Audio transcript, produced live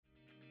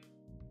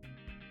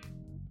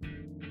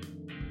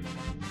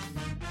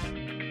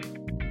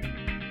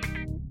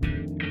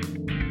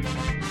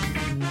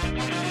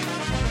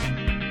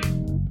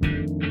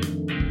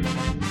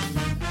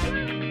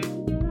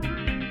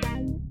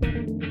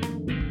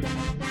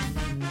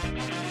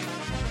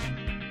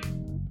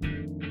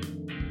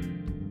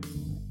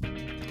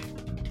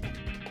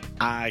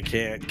I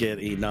can't get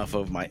enough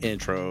of my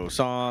intro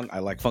song. I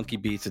like funky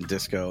beats and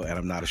disco, and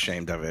I'm not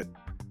ashamed of it.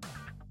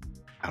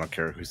 I don't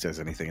care who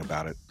says anything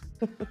about it.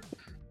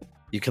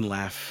 You can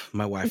laugh.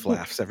 My wife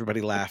laughs.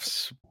 Everybody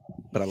laughs.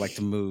 But I like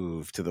to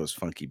move to those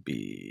funky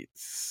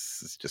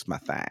beats. It's just my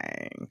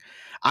thing.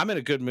 I'm in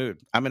a good mood.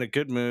 And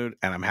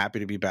I'm happy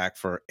to be back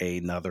for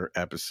another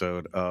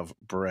episode of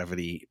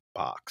Brevity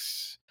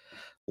Box.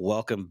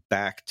 Welcome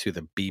back to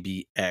the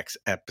BBX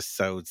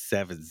episode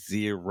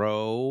 70.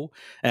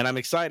 And I'm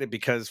excited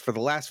because for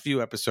the last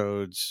few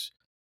episodes,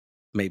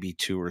 maybe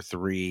 2 or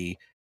 3,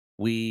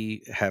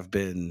 we have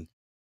been,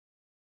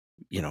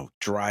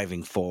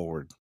 driving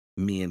forward,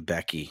 me and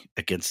Becky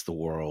against the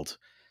world,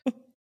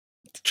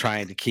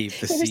 trying to keep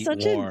the You're seat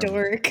such warm a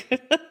dork.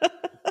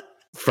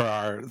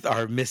 for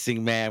our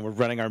missing man. We're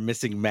running our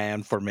missing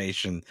man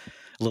formation,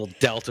 a little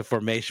delta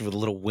formation with a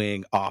little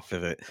wing off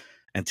of it.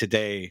 And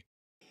today,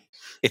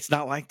 it's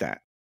not like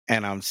that.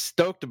 And I'm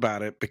stoked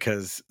about it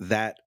because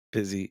that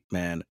busy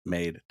man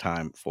made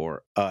time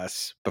for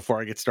us.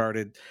 Before I get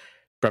started,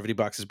 Brevity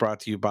Box is brought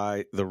to you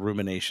by the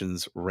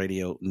Ruminations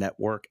Radio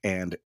Network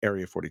and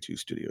Area 42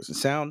 Studios and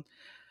Sound.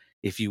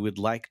 If you would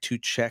like to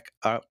check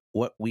out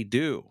what we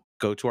do,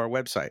 go to our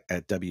website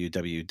at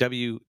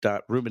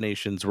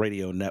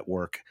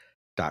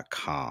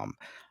www.ruminationsradionetwork.com.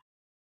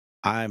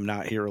 I'm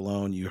not here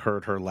alone. You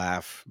heard her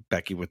laugh,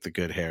 Becky with the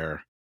good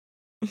hair.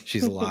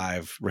 She's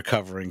alive,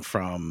 recovering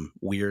from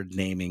weird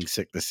naming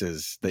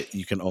sicknesses that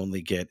you can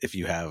only get if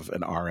you have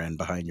an RN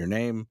behind your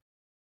name.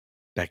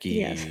 Becky,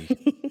 Yes.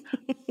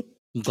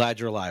 I'm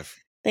glad you're alive.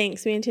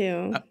 Thanks, me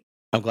too.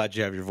 I'm glad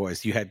you have your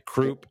voice. You had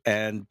croup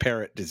and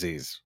parrot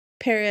disease.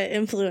 Parrot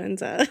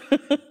influenza.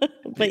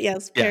 But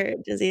yes,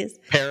 parrot disease.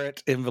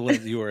 Parrot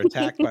influenza. You were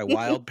attacked by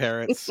wild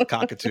parrots,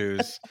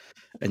 cockatoos,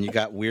 and you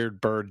got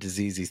weird bird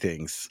diseasey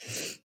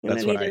things.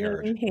 That's what I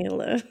heard.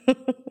 Inhaler.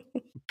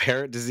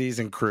 Parrot disease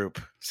and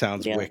croup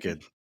sounds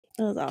wicked.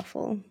 That was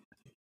awful.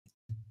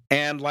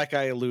 And like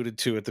I alluded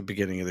to at the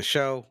beginning of the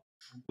show,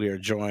 we are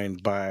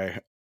joined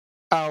by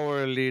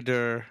our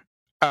leader,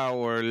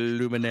 our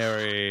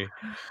luminary.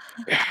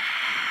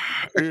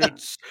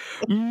 It's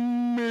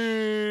me.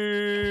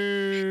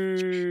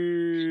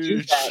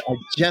 I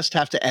just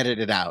have to edit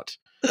it out.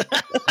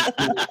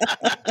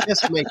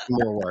 Just make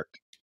more work.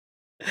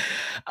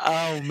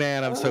 Oh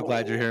man, I'm so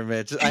glad you're here,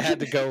 Mitch. I had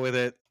to go with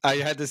it. I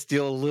had to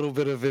steal a little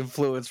bit of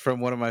influence from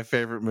one of my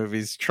favorite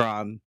movies,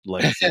 Tron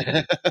Legacy.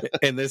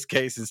 In this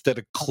case, instead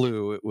of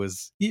Clue, it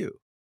was you,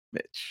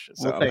 Mitch.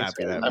 So I'm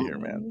happy to have you here,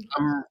 man.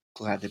 I'm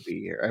glad to be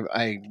here.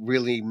 I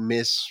really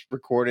miss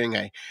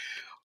recording.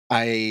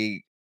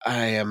 I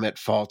am at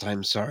fault.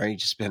 I'm sorry.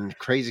 Just been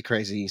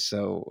crazy.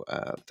 So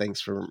thanks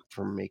for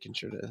making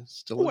sure to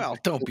still. Well,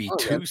 don't be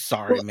too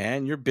sorry,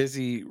 man. You're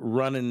busy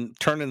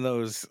turning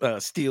those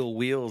steel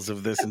wheels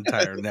of this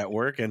entire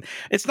network, and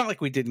it's not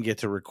like we didn't get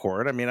to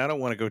record. I mean, I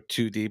don't want to go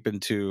too deep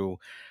into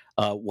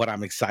what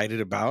I'm excited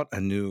about, a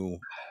new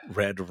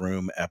Red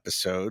Room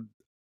episode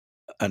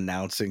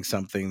announcing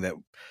something that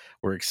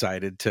we're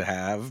excited to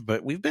have,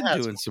 but we've been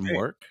doing some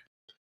work.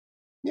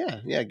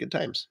 Yeah, good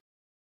times.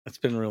 It's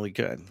been really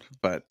good,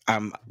 but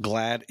I'm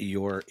glad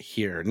you're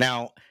here.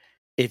 Now,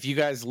 if you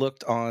guys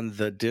looked on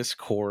the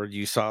Discord,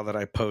 you saw that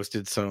I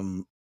posted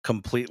some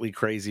completely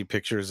crazy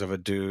pictures of a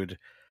dude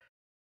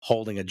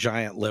holding a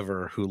giant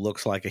liver who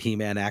looks like a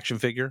He-Man action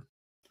figure.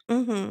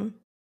 Mm-hmm.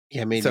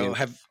 Yeah, maybe. So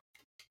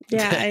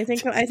I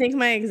think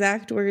my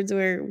exact words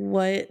were,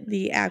 "What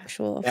the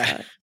actual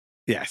fuck?"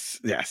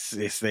 Yes,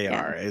 they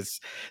are.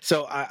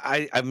 So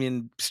I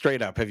mean,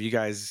 straight up, have you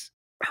guys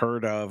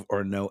heard of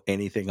or know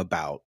anything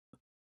about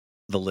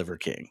the Liver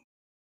King?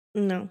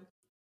 No,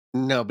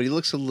 but he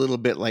looks a little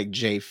bit like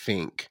Jay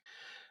Fink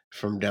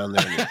from down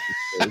there.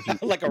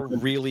 Like a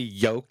really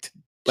yoked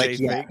Jay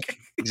Fink.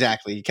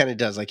 Exactly. He kind of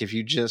does. Like if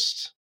you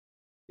just,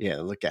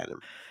 look at him.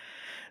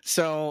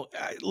 So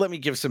let me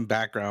give some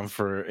background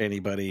for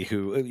anybody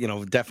who,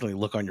 definitely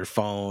look on your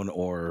phone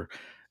or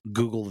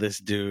Google this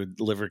dude,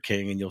 Liver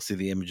King, and you'll see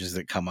the images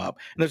that come up.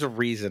 And there's a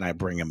reason I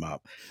bring him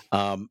up.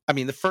 I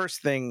mean, the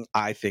first thing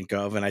I think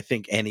of, and I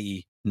think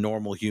any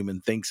normal human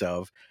thinks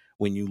of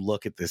when you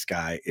look at this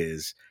guy,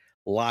 is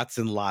lots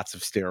and lots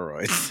of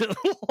steroids,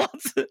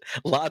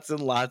 lots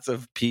and lots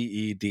of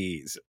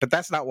PEDs. But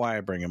that's not why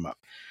I bring him up.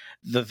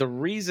 The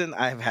reason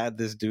I've had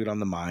this dude on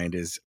the mind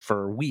is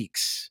for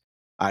weeks,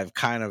 I've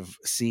kind of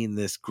seen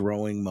this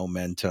growing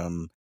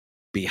momentum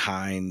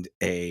behind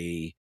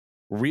a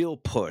real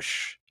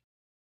push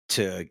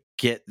to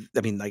get,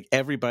 I mean, like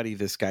everybody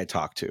this guy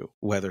talked to,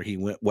 whether he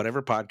went,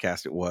 whatever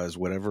podcast it was,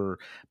 whatever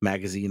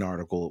magazine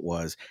article it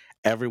was,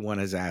 everyone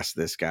has asked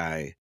this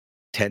guy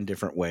 10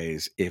 different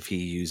ways if he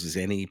uses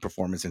any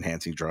performance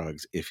enhancing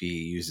drugs, if he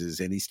uses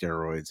any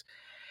steroids.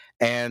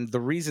 And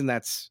the reason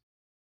that's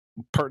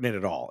pertinent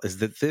at all is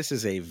that this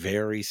is a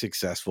very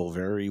successful,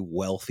 very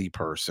wealthy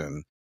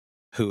person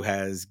who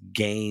has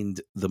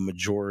gained the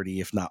majority,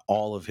 if not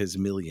all, of his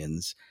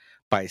millions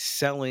by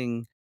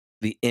selling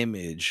the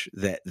image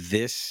that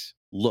this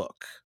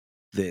look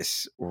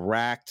this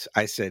racked,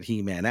 I said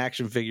He-Man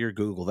action figure,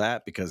 Google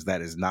that because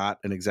that is not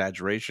an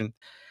exaggeration.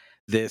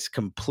 This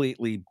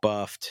completely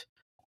buffed,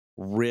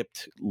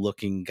 ripped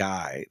looking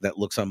guy that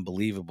looks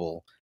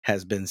unbelievable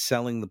has been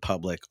selling the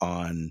public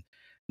on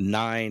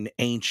 9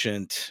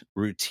 ancient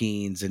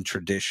routines and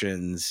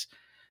traditions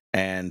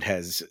and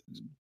has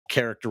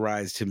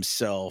characterized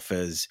himself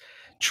as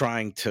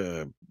trying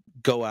to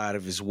go out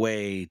of his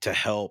way to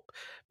help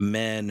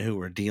men who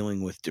are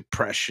dealing with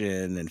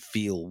depression and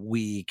feel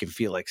weak and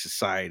feel like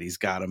society's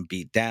got them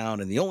beat down.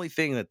 And the only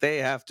thing that they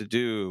have to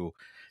do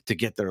to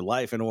get their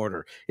life in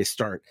order is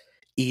start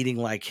eating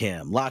like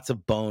him. Lots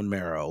of bone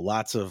marrow,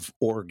 lots of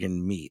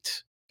organ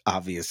meat.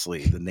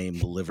 Obviously, the name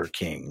the Liver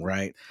King,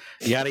 right?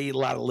 You got to eat a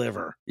lot of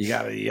liver. You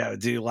got to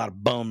do a lot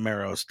of bone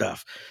marrow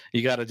stuff.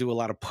 You got to do a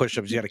lot of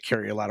push-ups. You got to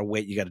carry a lot of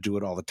weight. You got to do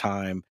it all the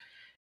time.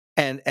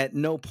 And at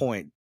no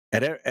point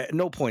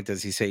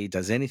does he say he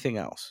does anything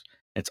else.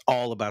 It's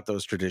all about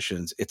those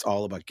traditions. It's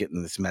all about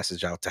getting this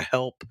message out to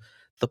help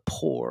the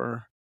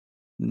poor,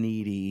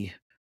 needy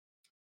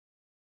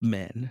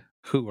men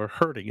who are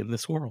hurting in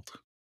this world.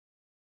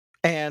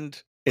 And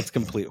it's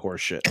complete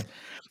horseshit.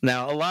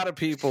 Now, a lot of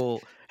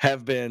people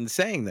have been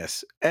saying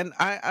this, and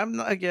I'm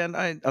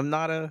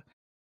not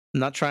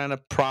trying to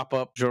prop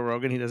up Joe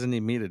Rogan. He doesn't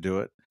need me to do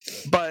it.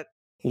 But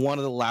one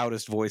of the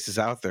loudest voices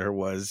out there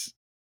was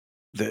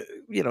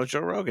Joe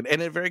Rogan,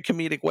 in a very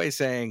comedic way,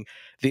 saying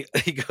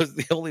he goes,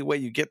 the only way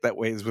you get that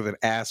way is with an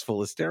ass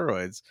full of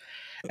steroids.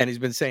 And he's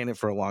been saying it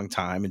for a long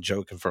time and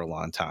joking for a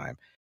long time.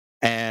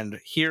 And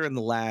here in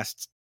the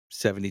last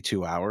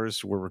 72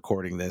 hours, we're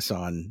recording this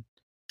on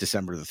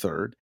December the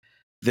 3rd.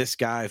 This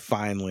guy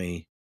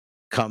finally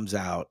comes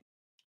out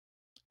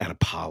and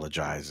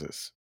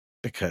apologizes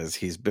because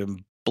he's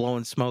been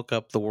blowing smoke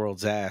up the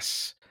world's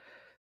ass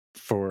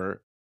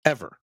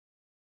forever.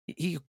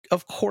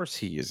 Of course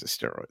he uses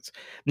steroids.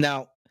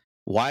 Now,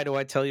 why do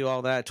I tell you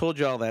all that? I told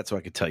you all that so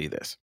I could tell you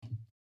this.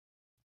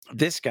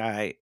 This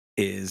guy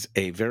is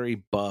a very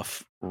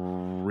buff,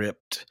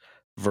 ripped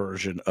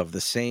version of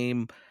the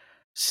same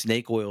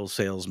snake oil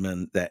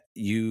salesman that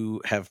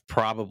you have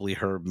probably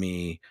heard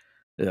me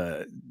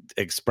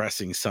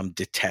expressing some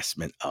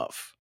detestment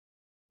of.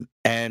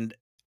 And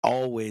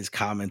always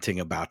commenting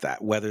about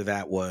that, whether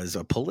that was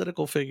a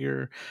political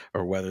figure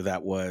or whether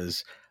that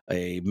was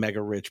a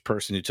mega rich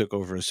person who took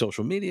over a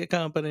social media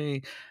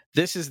company.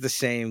 This is the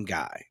same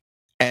guy.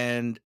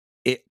 And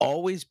it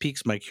always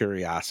piques my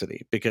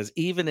curiosity because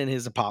even in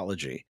his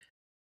apology,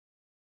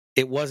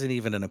 it wasn't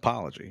even an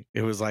apology.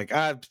 It was like,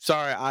 I'm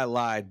sorry, I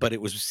lied, but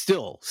it was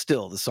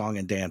still the song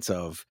and dance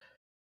of,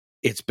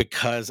 it's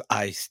because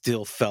I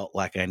still felt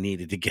like I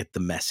needed to get the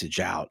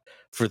message out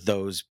for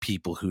those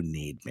people who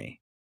need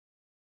me.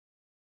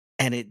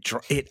 And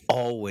it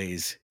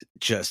always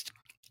just,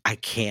 I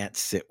can't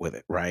sit with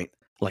it, right?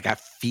 Like I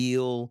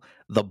feel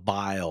the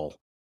bile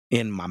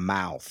in my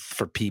mouth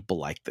for people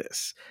like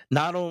this.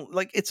 Not only,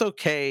 like, it's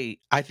okay.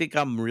 I think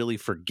I'm really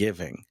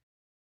forgiving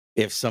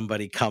if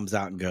somebody comes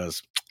out and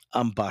goes,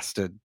 I'm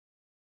busted,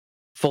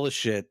 full of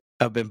shit.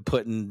 I've been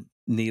putting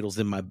needles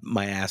in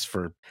my ass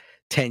for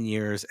 10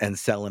 years and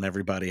selling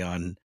everybody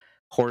on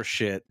horse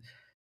shit,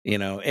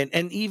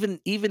 and even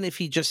if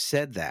he just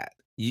said that,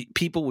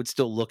 people would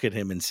still look at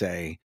him and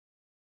say,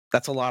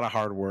 that's a lot of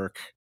hard work.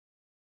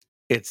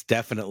 It's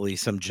definitely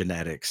some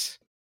genetics,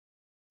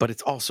 but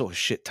it's also a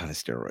shit ton of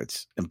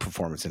steroids and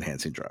performance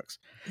enhancing drugs.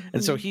 Mm-hmm.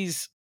 And so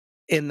he's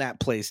in that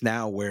place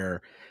now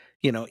where,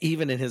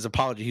 even in his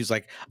apology, he's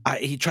like,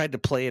 he tried to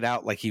play it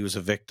out like he was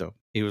a victim.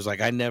 He was like,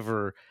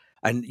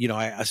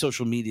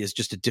 social media is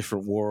just a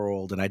different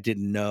world, and I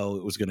didn't know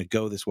it was going to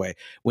go this way,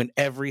 when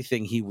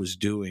everything he was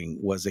doing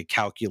was a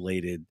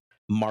calculated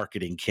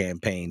marketing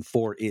campaign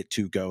for it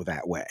to go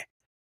that way.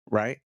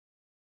 Right.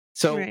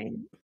 So right.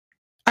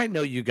 I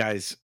know you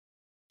guys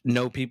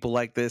know people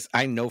like this.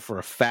 I know for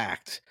a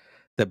fact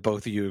that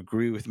both of you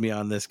agree with me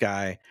on this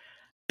guy,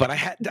 but I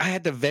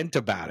had to vent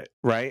about it,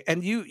 right?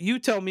 And you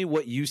tell me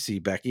what you see,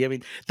 Becky. I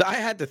mean, I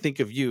had to think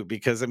of you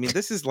because, I mean,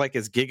 this is like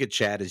as Giga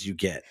Chad as you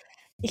get.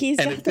 He's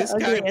got the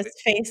ugliest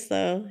face,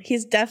 though.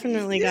 He's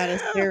definitely got a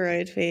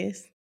steroid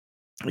face.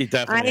 He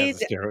definitely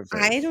has a steroid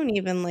face. I don't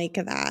even like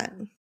that.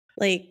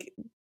 Like,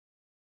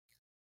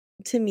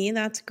 to me,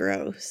 that's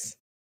gross.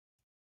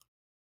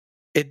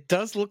 It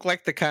does look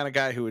like the kind of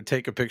guy who would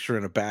take a picture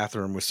in a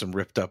bathroom with some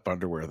ripped up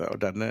underwear, though,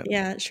 doesn't it?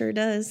 Yeah, it sure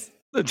does.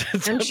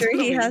 I'm sure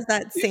he has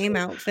that same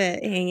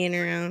outfit hanging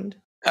around.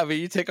 I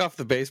mean, you take off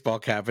the baseball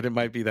cap and it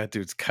might be that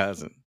dude's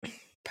cousin.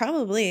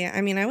 Probably.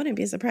 I mean, I wouldn't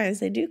be surprised.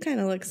 They do kind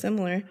of look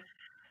similar.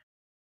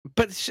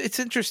 But it's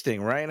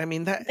interesting, right? I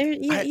mean,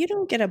 you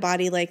don't get a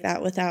body like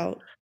that without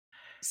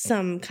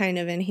some kind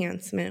of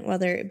enhancement,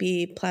 whether it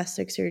be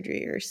plastic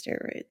surgery or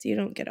steroids. You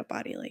don't get a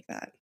body like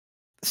that.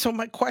 So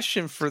my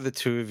question for the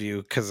two of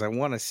you, because I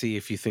want to see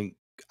if you think,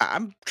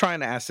 I'm trying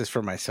to ask this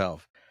for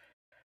myself.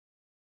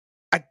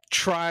 I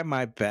try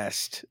my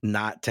best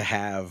not to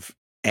have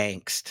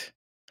angst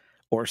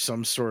or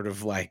some sort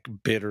of like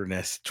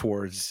bitterness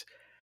towards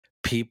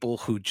people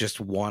who just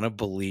want to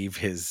believe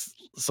his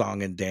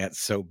song and dance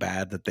so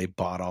bad that they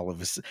bought all of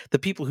his, the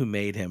people who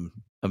made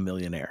him a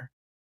millionaire,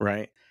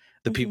 right?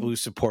 The people Mhm. who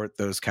support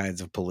those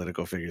kinds of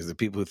political figures, the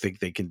people who think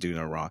they can do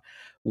no wrong.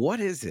 What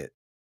is it?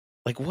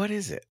 Like, what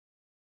is it?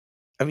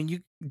 I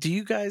mean, do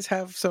you guys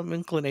have some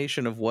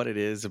inclination of what it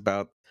is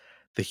about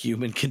the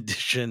human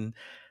condition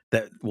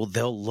that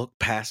they'll look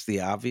past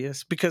the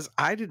obvious? Because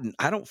I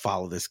don't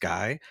follow this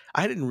guy.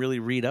 I didn't really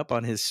read up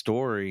on his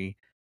story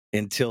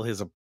until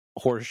his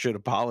horseshit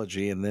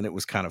apology, and then it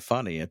was kind of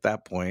funny at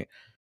that point.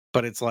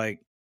 But it's like,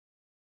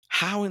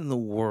 how in the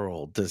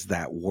world does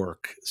that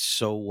work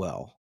so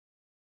well?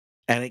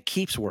 And it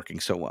keeps working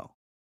so well,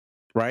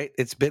 right?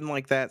 It's been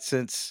like that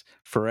since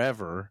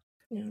forever.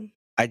 Yeah.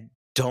 I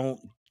don't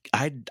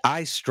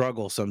I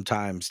struggle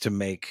sometimes to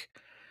make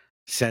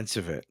sense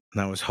of it.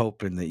 And I was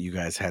hoping that you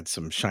guys had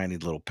some shiny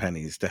little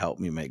pennies to help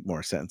me make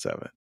more sense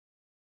of it.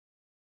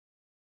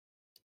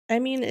 I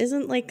mean,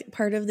 isn't like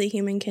part of the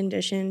human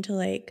condition to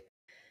like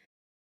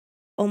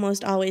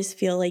almost always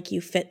feel like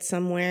you fit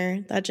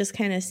somewhere? That just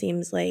kind of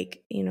seems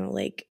like,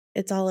 like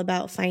it's all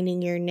about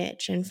finding your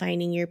niche and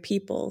finding your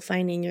people,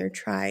 finding your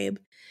tribe.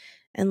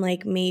 And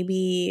like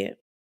maybe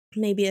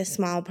a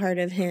small part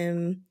of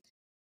him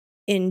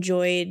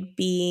enjoyed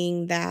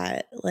being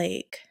that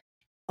like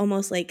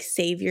almost like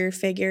savior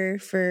figure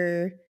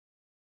for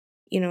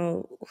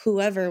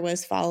whoever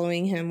was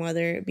following him,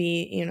 whether it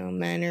be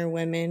men or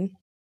women,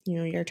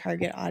 your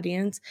target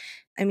audience.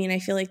 I mean, I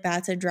feel like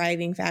that's a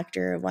driving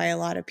factor of why a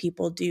lot of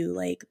people do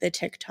like the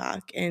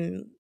TikTok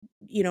and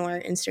our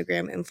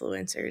Instagram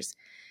influencers,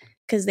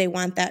 because they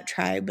want that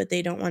tribe but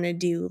they don't want to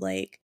do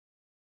like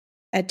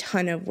a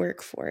ton of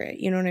work for it,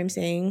 you know what I'm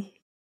saying?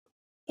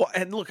 Well,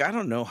 and look, I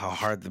don't know how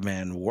hard the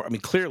man I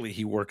mean, clearly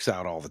he works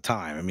out all the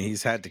time. I mean,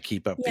 he's had to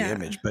keep up the Yeah.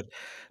 image, but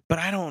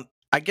I don't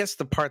I guess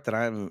the part that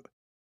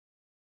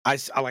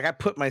I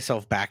put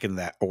myself back in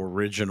that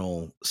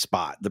original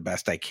spot the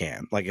best I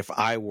can. Like if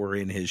I were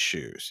in his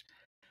shoes.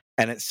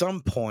 And at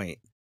some point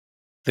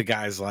the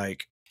guy's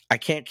like, I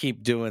can't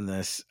keep doing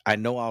this. I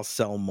know I'll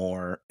sell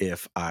more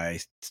if I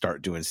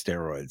start doing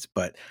steroids,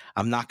 but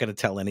I'm not going to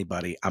tell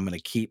anybody. I'm going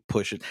to keep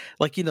pushing.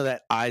 Like,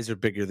 that eyes are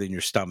bigger than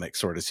your stomach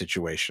sort of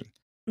situation,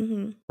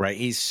 Hmm. right?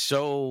 He's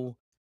so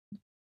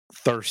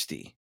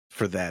thirsty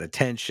for that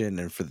attention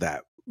and for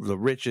the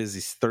riches.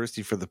 He's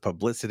thirsty for the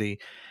publicity,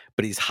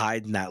 but he's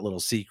hiding that little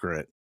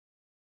secret.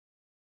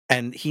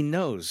 And he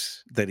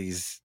knows that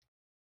he's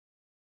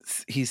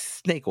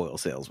snake oil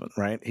salesman,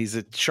 right? He's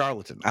a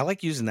charlatan. I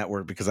like using that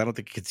word because I don't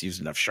think it gets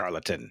used enough.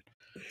 Charlatan.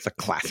 It's a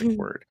classic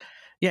word.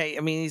 Yeah, I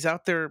mean, he's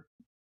out there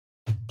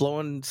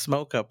blowing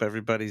smoke up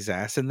everybody's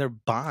ass and they're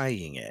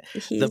buying it.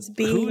 He's Who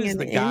being is an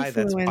the guy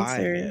that's buying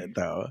influencer. it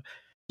though?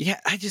 Yeah,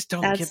 I just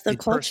don't That's get the the person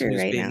culture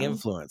who's right being now.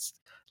 influenced.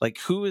 Like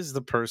who is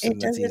the person It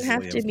that's doesn't have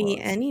easily to be influenced?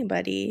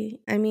 anybody.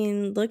 I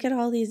mean, look at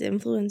all these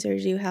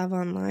influencers you have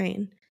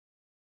online.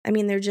 I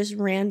mean, they're just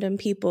random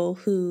people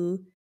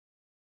who,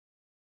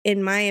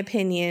 in my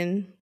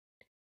opinion,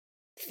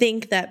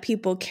 think that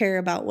people care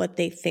about what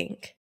they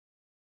think.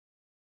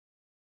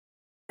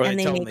 Or they And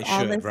they tell them make they all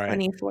should, this right?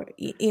 money for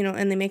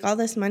and they make all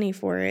this money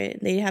for it.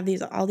 They have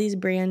all these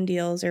brand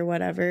deals or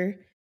whatever.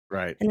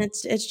 Right. And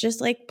it's just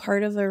like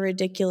part of a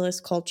ridiculous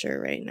culture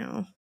right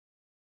now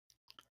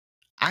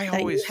I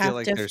that you always feel have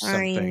like to there's find.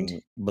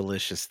 something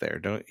malicious there.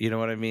 Don't you know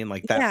what I mean?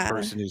 Like that Yeah.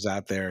 person who's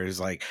out there who's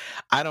like,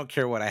 I don't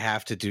care what I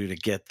have to do to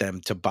get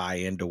them to buy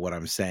into what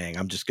I'm saying.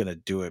 I'm just going to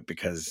do it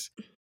because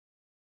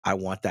I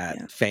want that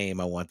Yeah. fame.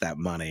 I want that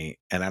money.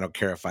 And I don't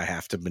care if I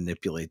have to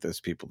manipulate those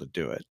people to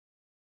do it.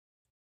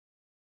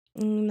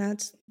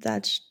 That's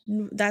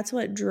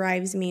what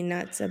drives me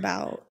nuts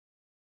about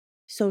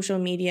social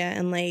media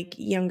and like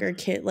younger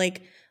kid,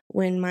 like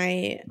when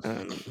my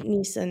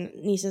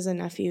nieces and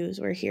nephews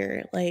were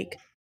here, like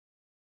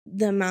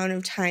the amount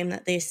of time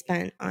that they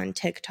spent on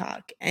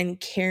TikTok and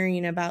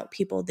caring about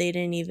people they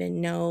didn't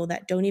even know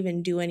that don't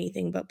even do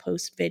anything but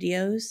post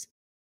videos,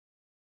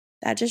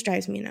 that just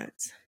drives me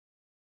nuts.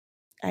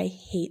 I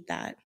hate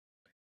that.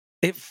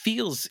 It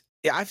feels,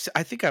 I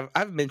think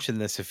I've mentioned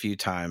this a few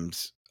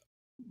times.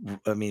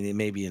 I mean, it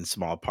may be in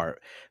small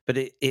part, but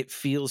it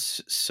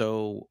feels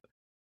so,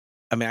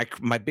 I mean,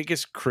 my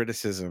biggest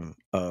criticism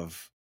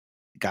of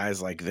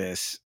guys like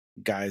this,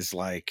 guys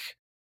like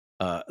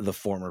the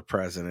former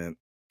president,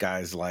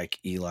 guys like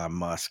Elon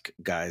Musk,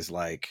 guys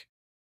like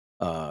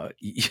Yadolf,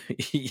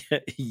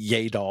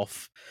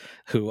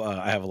 who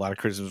I have a lot of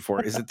criticism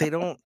for, is that they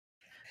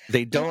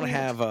don't Oh,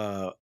 have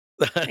a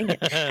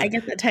I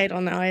get the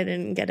title now. I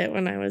didn't get it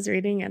when I was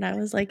reading it. I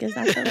was like, is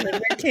that the Liver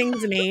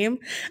King's name?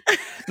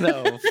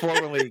 no,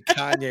 formerly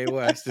Kanye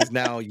West is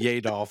now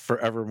Yadolf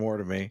forevermore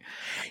to me.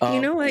 You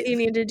know what you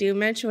need to do,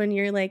 Mitch, when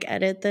you're like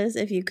edit this,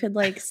 if you could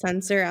like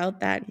censor out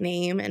that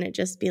name and it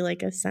just be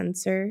like a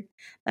censor,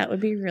 that would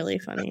be really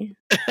funny.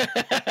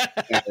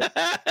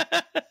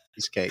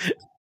 Cheesecake.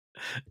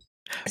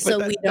 So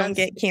we don't that's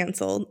get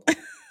canceled.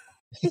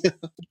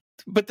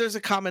 but there's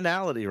a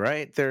commonality,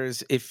 right?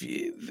 There's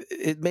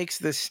it makes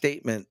this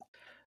statement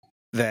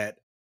that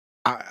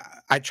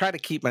I try to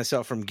keep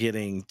myself from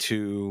getting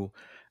too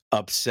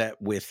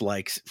upset with,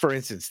 like, for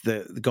instance,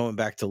 the going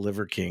back to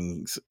Liver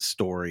King's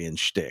story and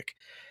shtick.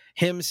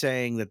 Him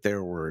saying that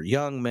there were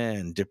young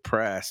men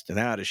depressed and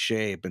out of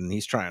shape and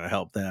he's trying to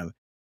help them.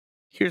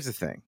 Here's the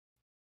thing.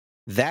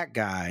 That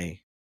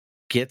guy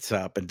gets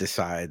up and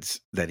decides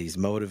that he's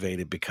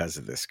motivated because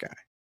of this guy.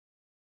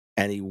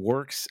 And he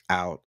works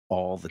out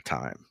all the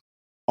time.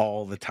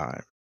 All the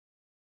time.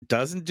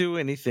 Doesn't do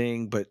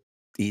anything but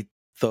eat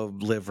the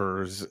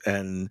livers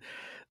and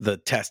the Or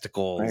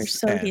testicles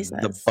so he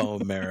and the says.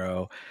 bone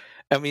marrow.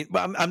 I mean,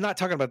 I'm not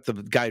talking about the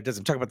guy who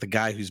doesn't. I'm talking about the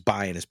guy who's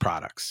buying his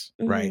products,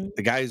 right? Mhm.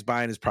 The guy who's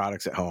buying his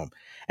products at home,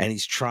 and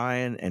he's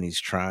trying and he's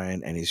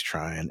trying and he's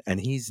trying, and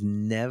he's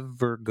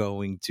never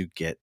going to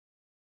get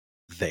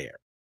there.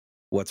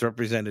 What's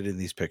represented in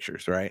these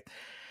pictures, right?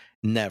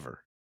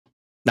 Never.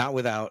 Not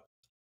without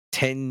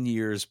 10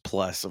 years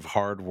plus of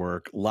hard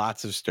work,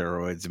 lots of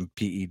steroids and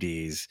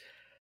PEDs,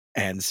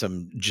 and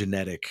some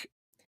genetic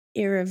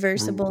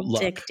Irreversible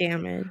dick luck.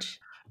 damage.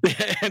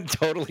 And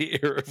totally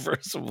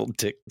irreversible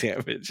dick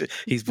damage.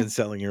 He's been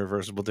selling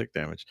irreversible dick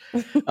damage.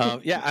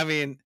 Yeah, I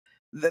mean,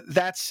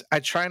 that's. I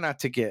try not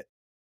to get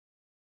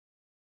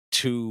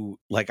too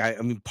like. I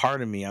mean,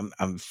 part of me,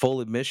 I'm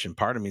full admission.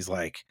 Part of me is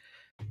like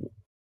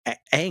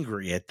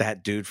angry at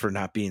that dude for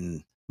not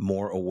being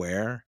more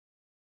aware,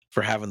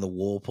 for having the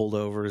wool pulled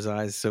over his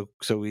eyes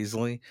so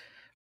easily.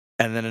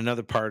 And then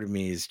another part of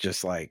me is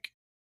just like,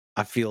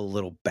 I feel a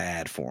little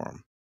bad for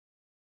him.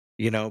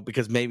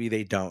 Because maybe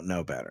they don't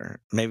know better.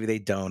 Maybe they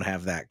don't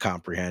have that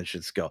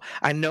comprehension skill.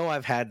 I know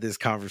I've had this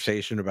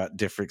conversation about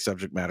different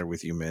subject matter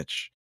with you,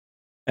 Mitch,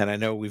 and I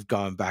know we've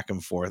gone back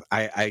and forth.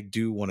 I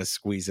do want to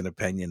squeeze an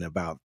opinion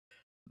about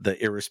the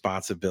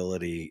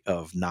irresponsibility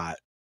of not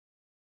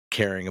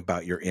caring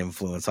about your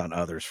influence on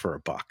others for a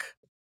buck.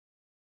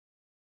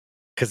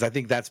 Because I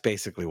think that's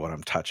basically what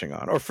I'm touching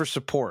on, or for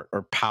support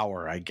or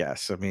power, I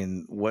guess. I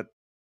mean, where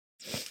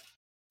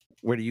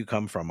do you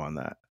come from on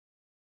that?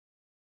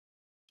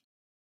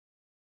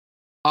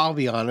 I'll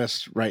be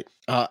honest, right?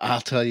 I'll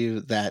tell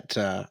you that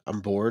I'm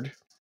bored.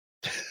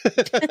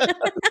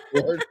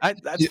 Bored.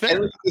 That's I fair.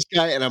 look at this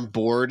guy and I'm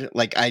bored.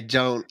 Like I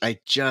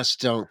just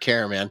don't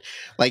care, man.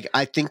 Like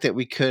I think that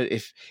we could,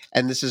 if,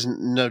 and this is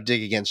no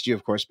dig against you,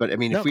 of course, but I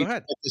mean, No, if go we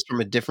ahead. went this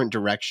from a different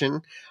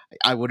direction,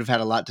 I would have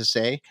had a lot to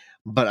say.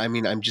 But I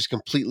mean, I'm just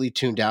completely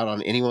tuned out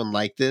on anyone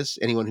like this,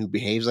 anyone who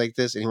behaves like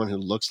this, anyone who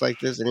looks like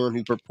this, anyone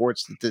who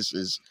purports that this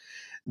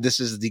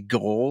is the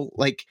goal.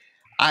 Like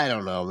I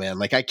don't know, man.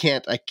 Like I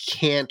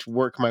can't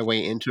work my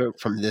way into it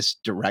from this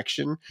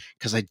direction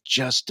because I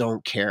just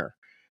don't care.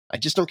 I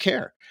just don't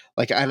care.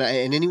 Like and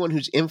anyone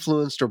who's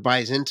influenced or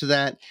buys into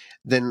that,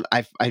 then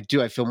I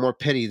feel more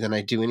pity than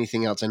I do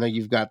anything else. I know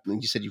you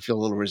said you feel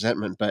a little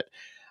resentment, but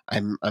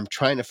I'm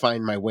trying to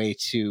find my way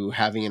to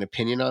having an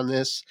opinion on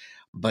this.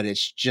 But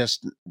it's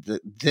just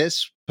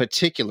this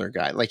particular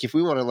guy. Like if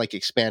we want to like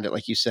expand it,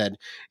 like you said,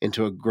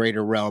 into a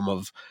greater realm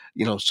of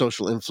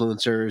social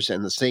influencers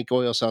and the snake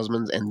oil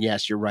salesmen. And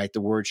yes, you're right.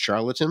 The word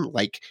charlatan,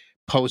 like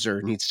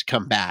poser, needs to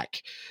come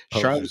back.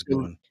 Poser's Charlatan,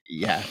 going.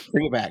 yeah,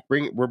 bring it back.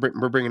 Bring it. We're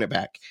bringing it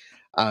back.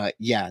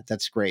 Yeah,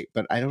 that's great.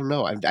 But I don't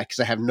know.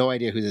 Because I have no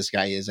idea who this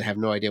guy is. I have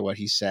no idea what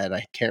he said.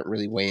 I can't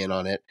really weigh in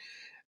on it.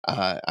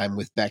 I'm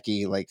with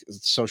Becky. Like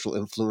social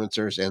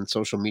influencers and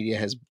social media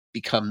has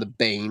become the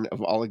bane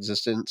of all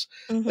existence.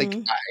 Like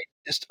Mhm. I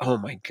just, oh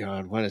my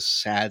god, what a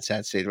sad,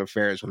 sad state of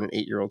affairs when an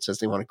 8-year-old says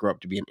they want to grow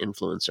up to be an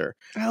influencer.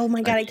 Oh my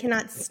I, god, I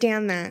cannot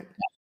stand that.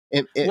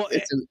 Well,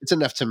 it's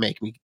enough to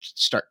make me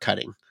start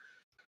cutting.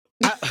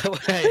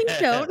 Please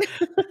don't.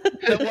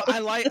 No, well,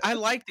 I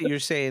like that you're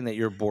saying that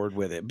you're bored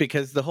with it,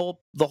 because the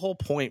whole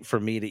point for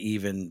me to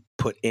even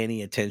put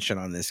any attention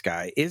on this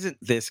guy isn't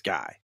this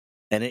guy,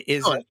 and it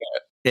Oh,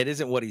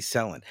 isn't what he's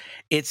selling.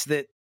 It's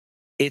that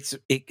it's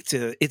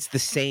the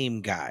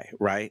same guy,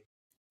 right?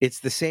 It's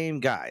the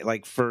same guy.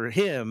 Like for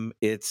him,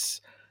 it's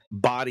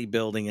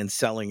bodybuilding and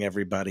selling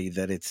everybody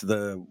that it's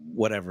the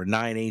whatever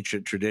 9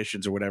 ancient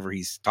traditions or whatever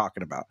he's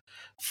talking about.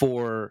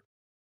 For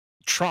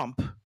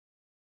Trump,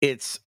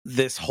 it's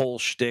this whole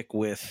shtick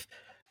with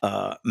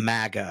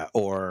MAGA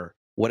or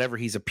whatever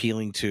he's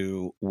appealing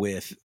to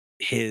with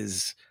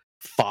his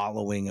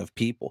following of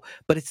people.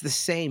 But it's the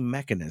same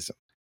mechanism.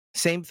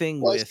 Same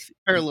thing well, I see with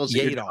parallels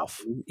that you're Yadolf.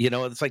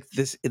 drawing. It's like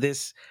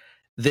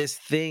this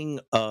thing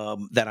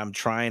that I'm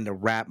trying to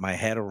wrap my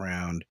head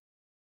around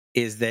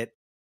is that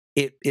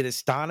it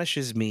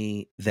astonishes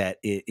me that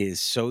it is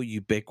so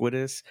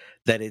ubiquitous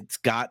that it's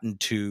gotten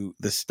to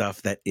the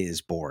stuff that is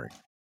boring,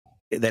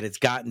 that it's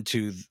gotten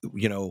to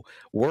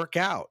work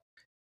out,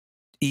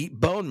 eat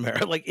bone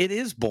marrow. Like it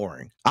is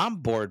boring. I'm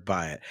bored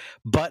by it,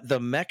 but the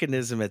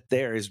mechanism at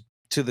there is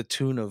to the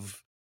tune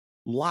of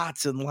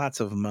lots and lots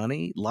of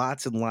money,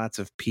 lots and lots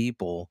of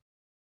people,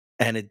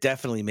 and it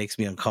definitely makes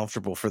me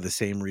uncomfortable for the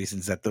same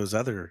reasons that those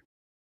other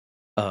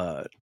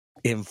uh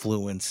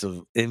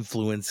influential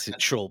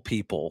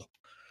people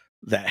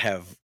that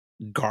have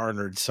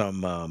garnered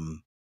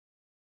some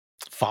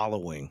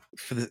following.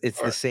 It's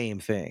the Sure. same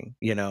thing.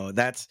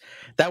 That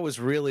was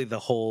really the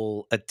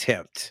whole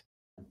attempt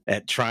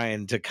at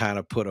trying to kind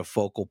of put a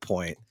focal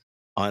point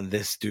on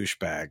this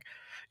douchebag.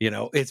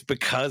 It's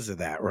because of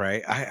that,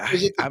 right?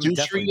 Is it the I'm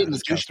definitely douchery not and the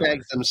his customer.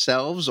 douchebags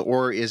themselves,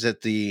 or is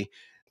it the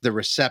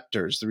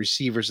receptors, the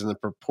receivers, and the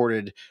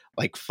purported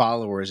like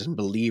followers and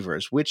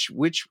believers?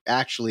 Which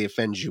actually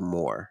offends you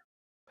more?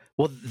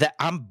 Well, that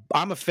I'm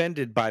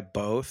offended by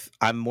both.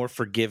 I'm more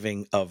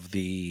forgiving of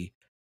the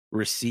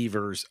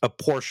receivers, a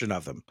portion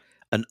of them,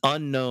 an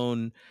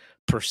unknown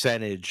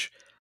percentage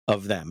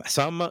of them.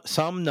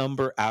 Some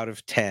number out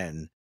of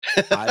 10,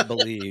 I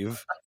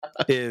believe,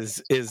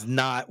 is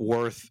not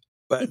worth.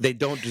 They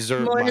don't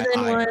deserve More my than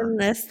ire. one,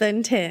 less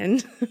than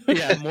 10.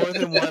 Yeah, more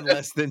than one,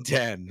 less than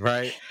 10,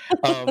 right?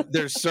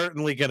 There's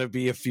certainly going to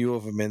be a few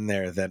of them in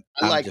there that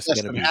I I'm like just less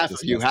going to than be half of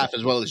you, disgusted. half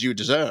as well as you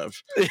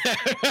deserve. Yeah,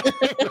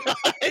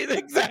 right,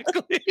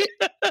 exactly.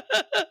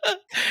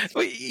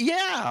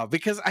 Yeah,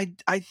 because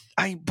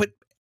but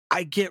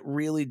I get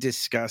really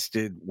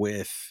disgusted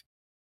with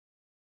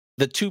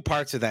the two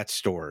parts of that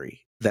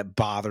story that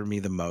bother me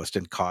the most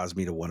and cause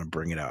me to want to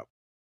bring it up.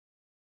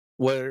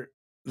 Where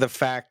the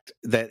fact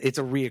that it's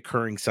a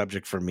reoccurring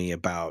subject for me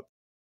about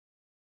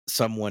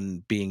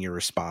someone being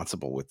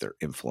irresponsible with their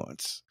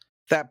influence.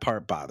 That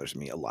part bothers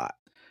me a lot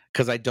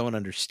because I don't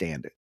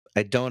understand it.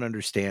 I don't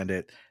understand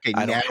it. Okay,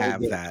 I now don't we're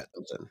have getting that.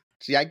 something.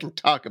 See, I can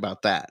talk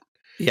about that.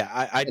 Yeah,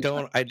 I It's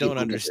don't I don't people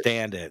leaders.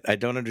 understand it. I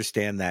don't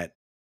understand that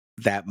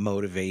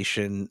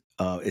motivation.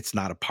 It's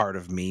not a part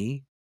of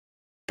me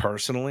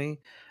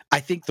personally. I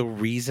think the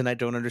reason I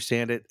don't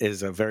understand it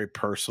is a very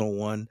personal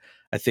one.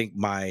 I think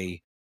my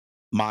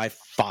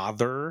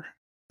father,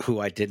 who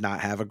I did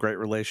not have a great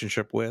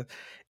relationship with,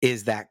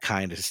 is that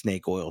kind of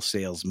snake oil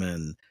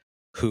salesman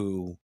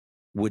who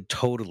would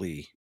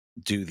totally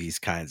do these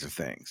kinds of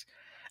things.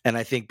 And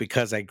I think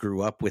because I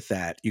grew up with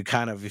that,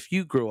 if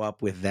you grew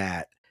up with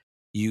that,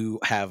 you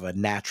have a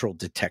natural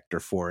detector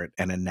for it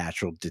and a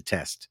natural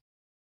detest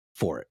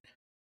for it.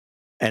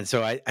 And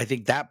so I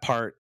think that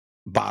part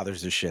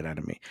bothers the shit out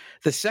of me.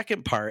 The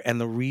second part, and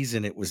the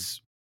reason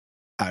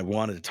I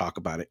wanted to talk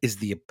about it, is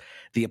the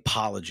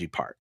apology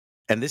part.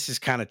 And this is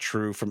kind of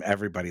true from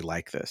everybody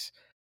like this.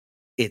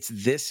 It's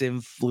this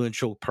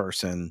influential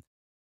person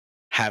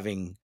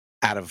having,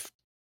 out of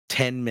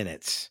 10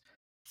 minutes,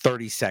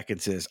 30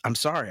 seconds is, I'm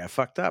sorry, I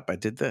fucked up. I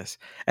did this.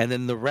 And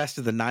then the rest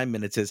of the 9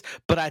 minutes is,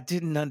 but I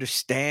didn't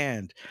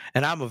understand.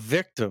 And I'm a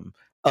victim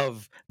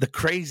of the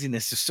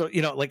craziness. So,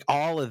 like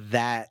all of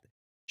that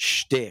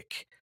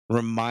shtick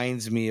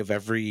reminds me of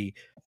every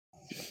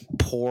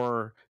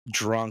poor,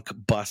 drunk,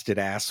 busted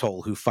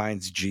asshole who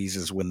finds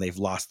Jesus when they've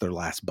lost their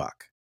last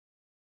buck.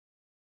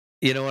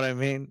 You know what I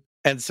mean?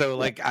 And so,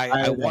 like,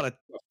 I want to,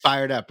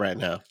 Fired up right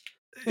now.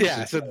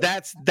 yeah. So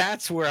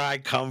that's where I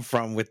come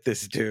from with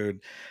this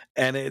dude,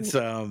 and it's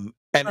and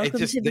it Welcome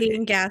just, to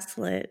being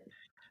gaslit.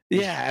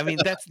 yeah. I mean,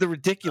 that's the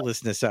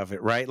ridiculousness of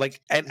it, right?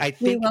 Like, and I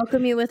We think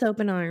welcome you with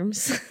open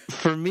arms.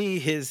 for me,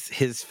 his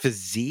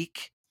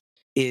physique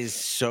is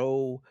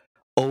so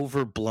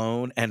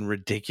overblown and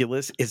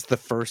ridiculous. It's the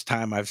first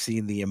time I've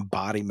seen the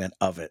embodiment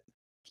of it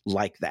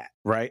like that,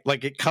 right?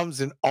 Like it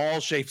comes in all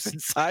shapes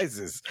and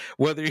sizes,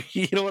 whether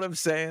you know what I'm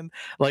saying?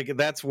 Like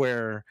that's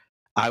where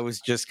I was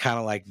just kind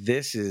of like,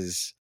 this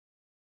is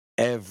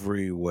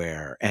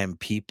everywhere and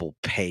people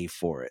pay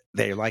for it.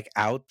 They're like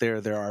out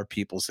there are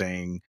people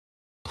saying,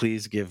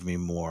 please give me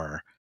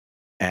more.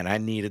 And I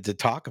needed to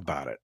talk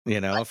about it.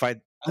 If I'm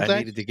I glad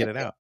needed you to said get it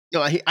that. out.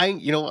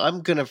 No,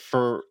 I'm gonna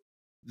for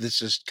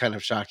this is kind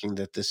of shocking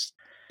that this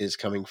is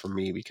coming from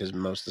me because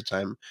most of the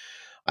time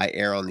I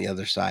err on the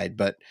other side.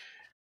 But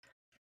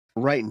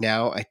right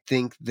now, I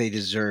think they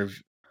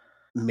deserve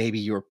maybe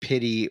your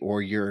pity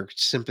or your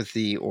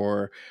sympathy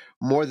or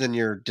more than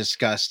your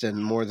disgust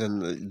and more than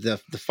the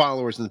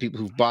followers and the people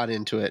who've bought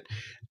into it.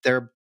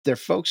 They're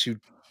folks who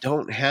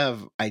don't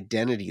have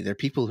identity. They're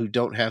people who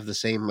don't have the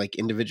same like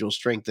individual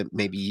strength that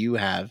maybe you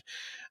have,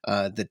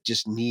 that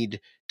just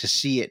need to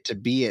see it to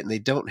be it, and they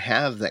don't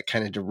have that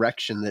kind of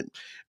direction that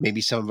maybe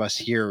some of us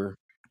here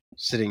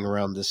sitting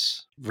around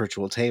this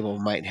virtual table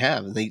might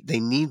have. And they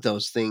need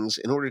those things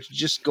in order to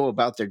just go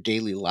about their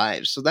daily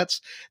lives. So that's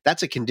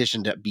a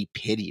condition to be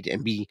pitied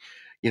and be,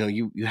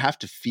 you have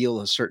to feel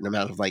a certain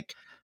amount of like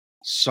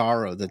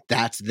sorrow that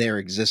that's their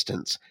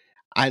existence.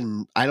 I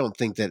don't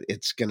think that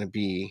it's going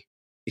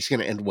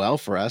to end well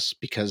for us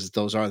because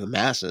those are the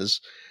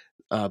masses.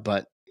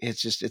 But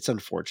it's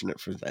unfortunate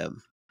for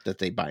them that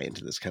they buy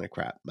into this kind of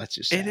crap. That's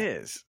just It sad.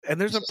 is.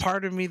 And there's It's a just,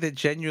 part of me that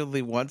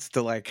genuinely wants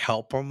to like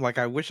help them. Like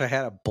I wish I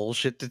had a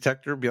bullshit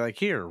detector, be like,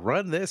 here,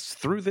 run this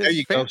through there this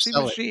you go, fancy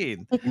sell it.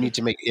 machine. You need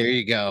to make. There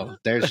you go.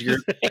 There's your.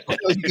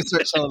 You can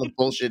start selling a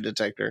bullshit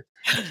detector.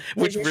 There's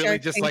Which your really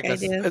Shark just Tank like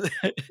idea.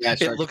 Yeah, it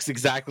Shark. looks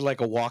exactly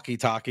like a walkie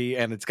talkie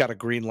and it's got a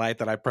green light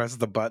that I press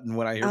the button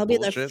when I hear I'll be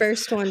the bullshit.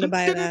 first one to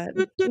buy that.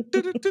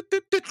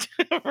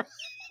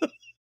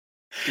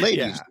 Ladies,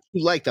 Yeah.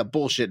 you like the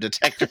bullshit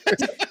detector?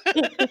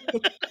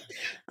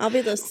 I'll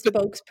be the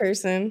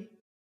spokesperson.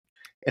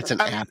 It's an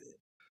I app. mean,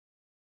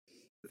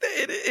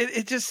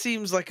 it just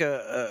seems like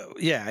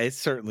yeah, it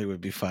certainly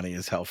would be funny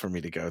as hell for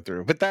me to go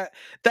through. But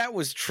that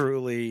was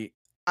truly,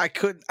 I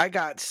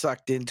got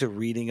sucked into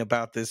reading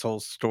about this whole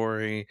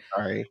story,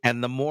 Sorry.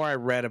 and the more I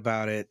read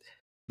about it,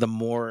 the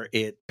more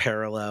it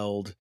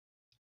paralleled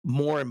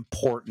more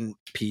important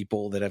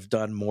people that have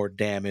done more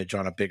damage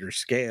on a bigger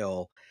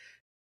scale,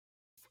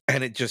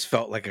 and it just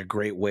felt like a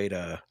great way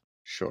to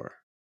Sure.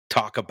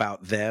 talk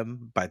about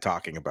them by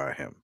talking about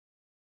him,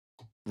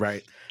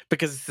 right?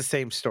 Because it's the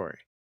same story.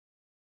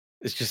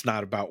 It's just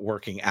not about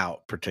working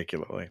out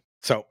particularly.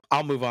 So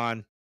I'll move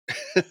on.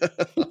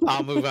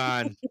 I'll move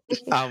on.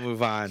 I'll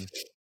move on.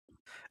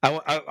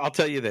 I'll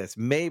tell you this.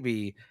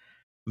 Maybe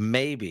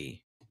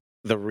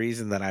the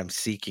reason that I'm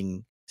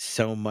seeking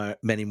so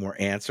many more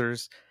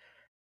answers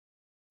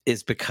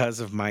is because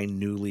of my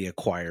newly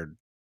acquired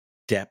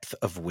depth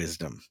of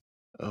wisdom.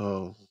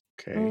 Oh,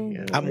 okay. Oh,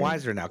 Yeah. I'm Lord.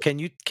 wiser now. Can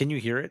you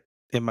hear it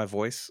in my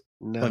voice?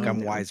 No. Like I'm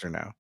No. wiser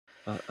now.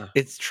 Uh-uh.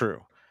 It's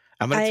true.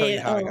 I'm going to tell you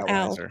how I got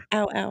ow, wiser.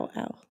 ow.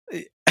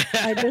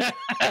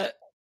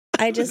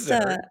 I Does just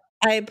it hurt?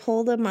 I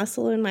pulled a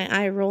muscle in my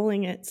eye,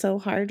 rolling it so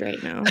hard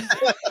right now.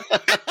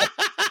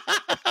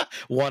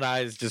 One eye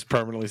is just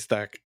permanently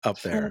stuck up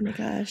Oh there. my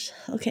gosh.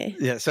 Okay.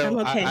 Yeah, so I'm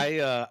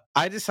okay.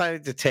 I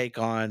decided to take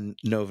on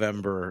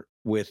November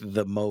with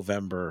the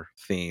Movember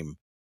theme.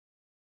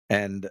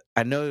 And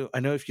I know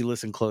if you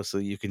listen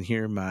closely, you can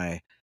hear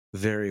my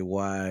very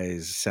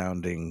wise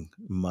sounding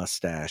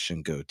mustache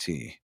and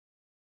goatee.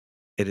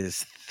 It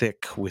is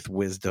thick with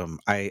wisdom.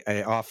 I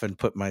often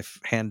put my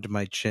hand to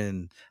my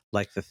chin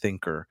like the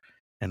thinker,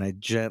 and I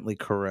gently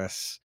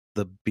caress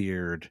the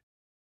beard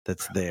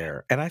that's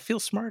there. And I feel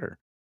smarter.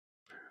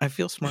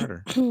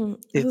 It's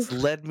Oof.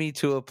 led me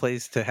to a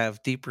place to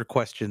have deeper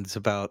questions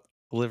about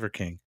Liver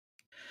King.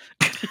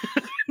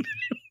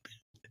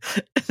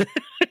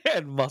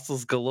 And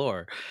muscles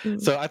galore.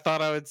 Mm, So I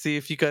thought I would see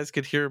if you guys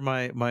could hear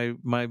my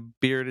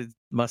bearded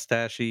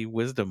mustachy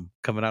wisdom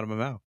coming out of my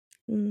mouth.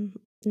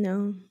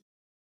 no.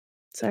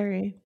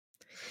 Sorry.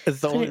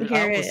 It's the Couldn't only I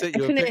hear almost it. sent I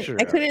you a couldn't picture I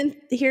of it. couldn't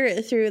hear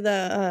it through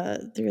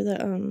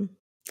the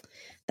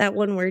that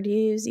one word you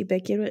use,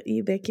 ubiquitous.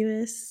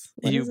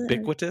 What is it?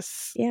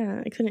 Ubiquitous.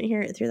 Yeah, I couldn't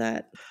hear it through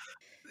that.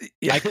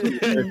 Yeah. I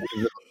couldn't hear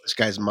this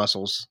guy's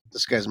muscles.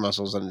 This guy's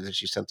muscles, and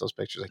that you sent those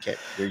pictures. I can't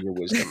hear your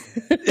wisdom.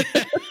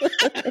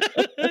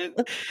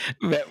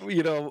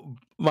 You know,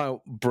 my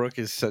Brooke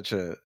is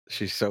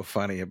she's so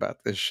funny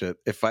about this shit.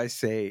 If I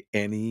say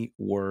any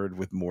word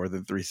with more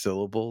than 3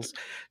 syllables,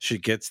 she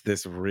gets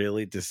this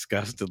really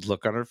disgusted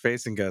look on her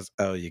face and goes,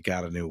 "Oh, you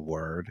got a new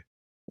word?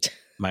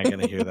 Am I going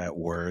to hear that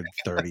word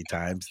 30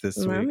 times this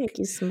I week?" make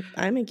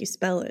you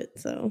spell it,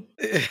 so.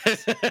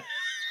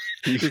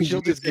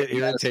 She'll just get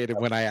irritated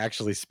when I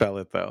actually spell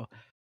it, though.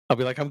 I'll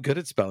be like, "I'm good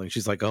at spelling."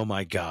 She's like, "Oh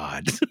my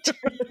God."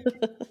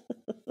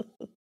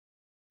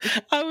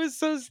 I was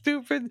so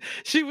stupid.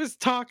 She was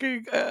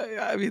talking.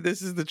 I mean,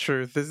 this is the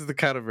truth. This is the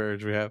kind of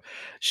marriage we have.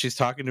 She's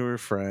talking to her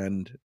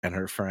friend, and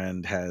her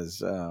friend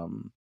has,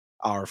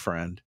 our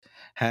friend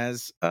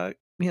has,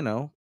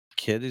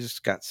 kid who's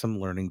got some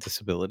learning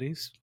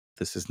disabilities.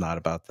 This is not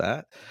about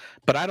that.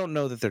 But I don't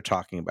know that they're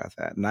talking about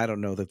that. And I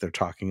don't know that they're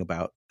talking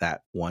about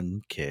that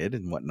one kid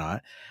and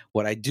whatnot.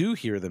 What I do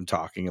hear them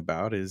talking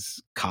about is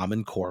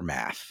Common Core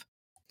math.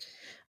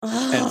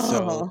 And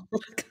so Oh,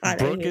 God, I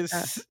hate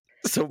that.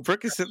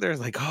 Brooke is sitting there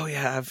like, "Oh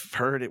yeah, I've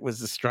heard it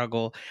was a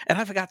struggle." And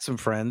I've got some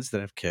friends that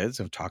have kids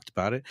who've talked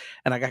about it.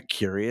 And I got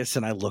curious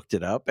and I looked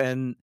it up,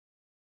 and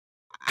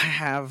I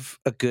have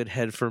a good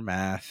head for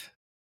math.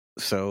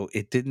 So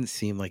it didn't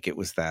seem like it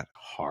was that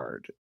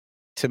hard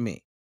to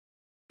me.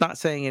 Not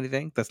saying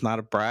anything. That's not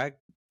a brag.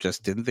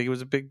 Just didn't think it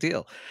was a big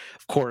deal.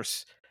 Of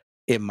course,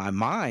 in my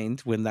mind,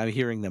 when I'm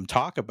hearing them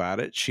talk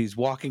about it, she's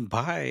walking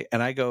by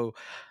and I go,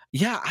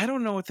 "Yeah, I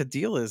don't know what the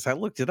deal is. I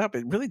looked it up.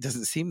 It really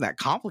doesn't seem that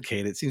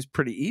complicated. It seems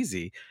pretty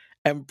easy."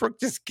 And Brooke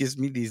just gives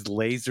me these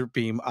laser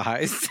beam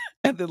eyes.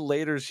 And then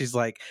later she's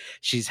like,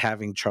 she's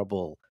having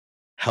trouble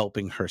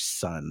helping her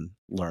son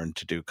learn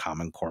to do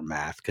Common Core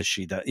math because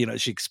she does,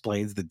 she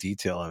explains the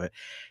detail of it.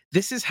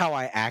 This is how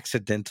I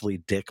accidentally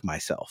dick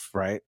myself,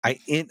 right? I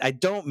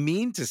don't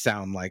mean to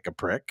sound like a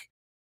prick,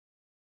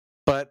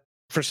 but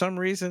for some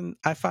reason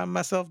I find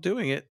myself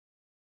doing it.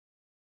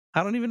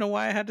 I don't even know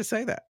why I had to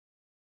say that,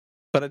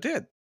 but I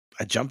did.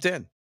 I jumped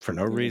in for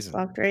no You just reason.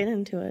 walked right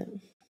into it.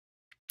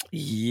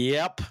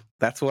 Yep,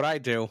 that's what I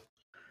do.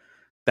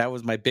 That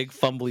was my big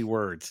fumbly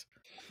words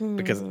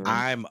because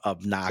I'm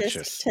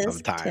obnoxious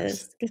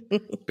sometimes.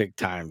 Big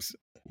times.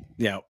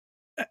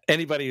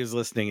 Anybody who's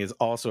listening is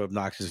also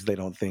obnoxious if they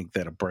don't think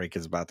that a break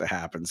is about to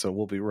happen. So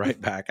we'll be right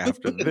back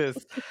after this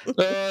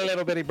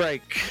little bitty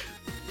break.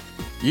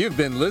 You've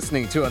been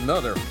listening to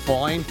another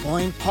fine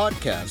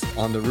podcast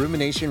on the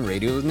Rumination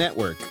Radio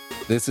Network.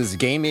 This is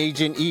Game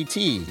Agent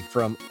ET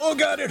from Oh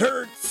God, It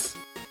Hurts!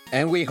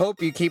 And we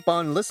hope you keep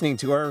on listening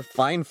to our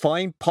fine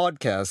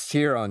podcasts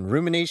here on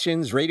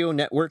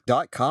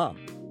ruminationsradionetwork.com.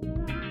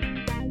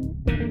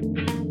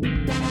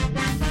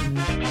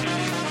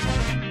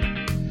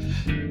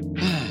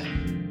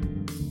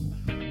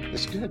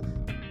 It's good.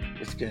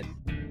 It's good.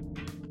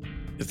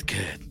 It's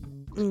good.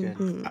 It's good.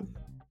 Mhm.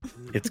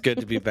 It's good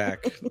to be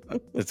back.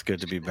 It's good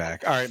to be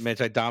back. All right,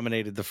 Mitch, I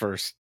dominated the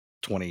first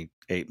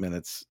 28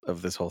 minutes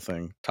of this whole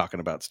thing talking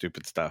about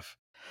stupid stuff.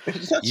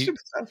 It's not You-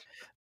 stupid stuff,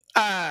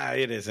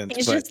 It isn't.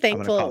 He's but just I'm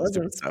gonna thankful it call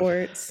wasn't stupid stuff.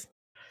 sports.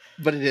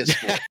 but it is.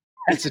 Sport.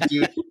 It's a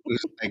dude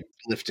who's like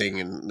lifting,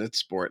 and it's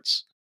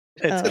sports.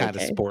 It's Oh, kind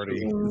of okay.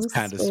 sporty. It's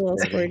kind of A little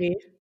sporty. sporty.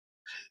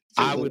 It's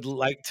a I little- would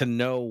like to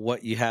know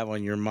what you have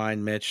on your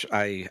mind, Mitch.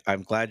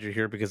 I'm glad you're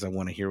here because I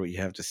want to hear what you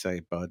have to say,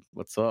 bud.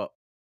 What's up?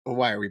 Well,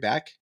 why are we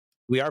back?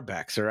 We are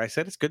back, sir. I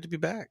said it's good to be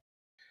back.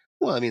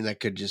 Well, I mean, that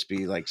could just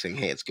be like saying,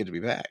 "Hey, it's good to be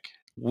back."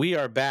 We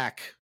are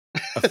back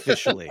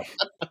officially.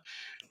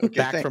 Okay,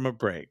 Back thanks. from a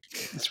break.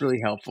 It's really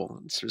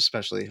helpful. It's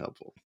especially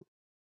helpful.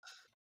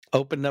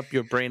 Open up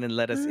your brain and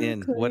let us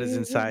in. What is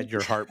inside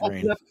your heart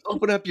brain?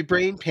 Open up your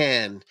brain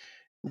pan.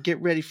 Get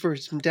ready for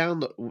some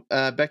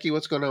download. Becky,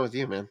 what's going on with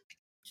you, man?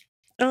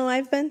 Oh,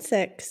 I've been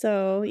sick,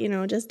 so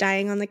just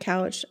dying on the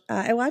couch.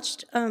 I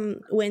watched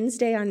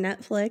Wednesday on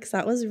Netflix.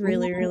 That was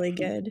really, really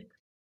good.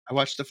 I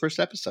watched the first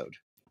episode.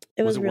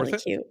 It Was was it worth really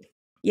it? cute.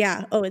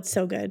 Yeah. Oh, it's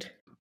so good.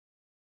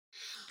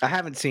 I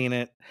haven't seen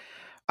it.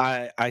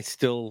 I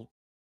still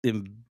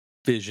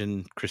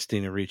envision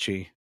Christina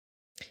Ricci.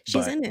 She's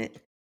But in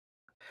it.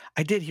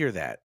 I did hear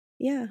that.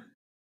 Yeah.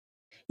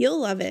 You'll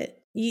love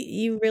it.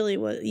 You really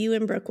will. You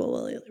and Brooke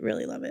will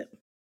really love it.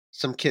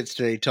 Some kids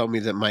today told me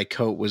that my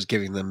coat was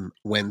giving them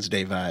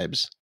Wednesday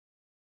vibes.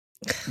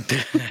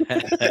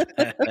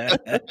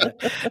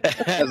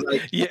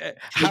 Yeah,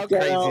 how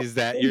crazy is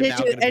that? You're Did now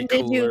you going to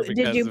be cooler did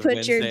because you of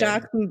put your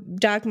Wednesday.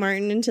 Doc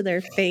Martin into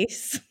their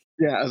face?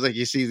 Yeah, I was like,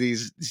 you see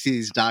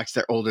these docs,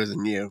 they're older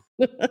than you.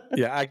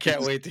 Yeah, I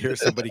can't wait to hear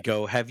somebody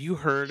go, have you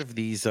heard of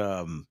these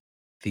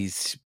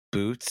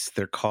boots?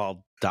 They're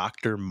called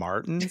Dr.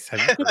 Martens. Have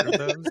you heard of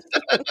those?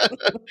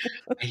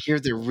 I hear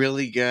they're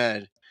really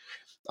good.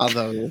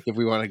 Although, if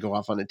we want to go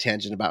off on a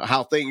tangent about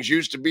how things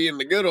used to be in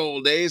the good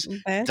old days, Back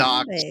in the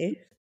docs. day.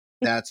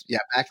 That's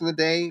back in the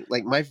day,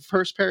 like my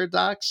first pair of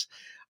docs,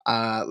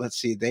 let's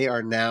see, they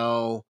are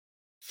now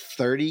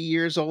 30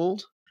 years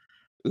old.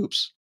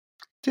 Oops.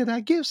 Did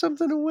I give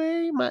something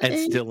away? My And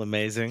age? still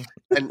amazing.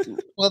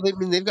 And well,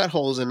 they've got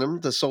holes in them.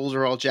 The soles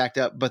are all jacked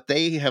up, but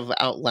they have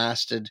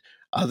outlasted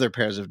other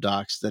pairs of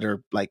docs that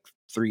are like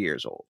 3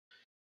 years old.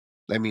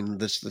 I mean,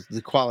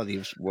 the quality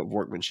of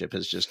workmanship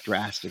has just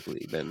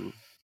drastically been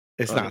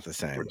It's on not a the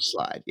same. upward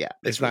slide. Yeah,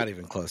 It's really- not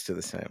even close to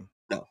the same.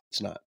 No,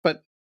 it's not.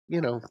 But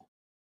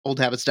old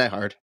habits die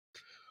hard.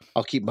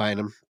 I'll keep buying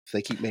them if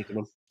they keep making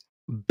them.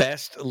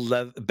 Best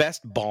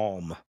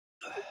balm.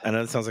 I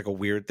know that sounds like a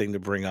weird thing to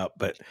bring up,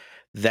 but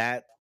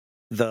that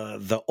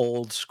the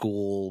old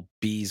school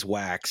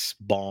beeswax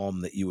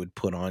balm that you would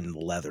put on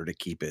leather to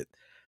keep it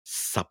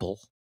supple.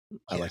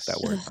 I like that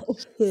word.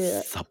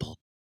 Yeah. Supple.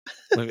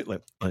 Let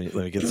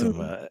me get some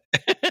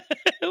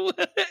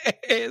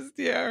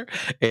ASDR.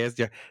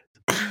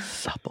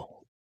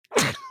 Supple.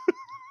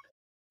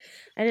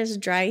 I just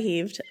dry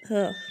heaved.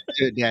 Ugh.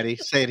 Do it, Daddy.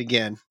 Say it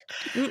again.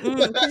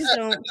 Please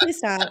don't. Please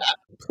stop.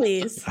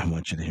 Please. I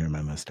want you to hear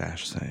my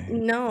mustache say.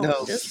 No,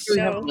 No, just you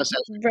really have no. a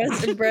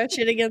mustache. Brush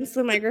it against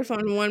the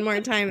microphone one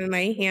more time, and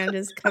my hand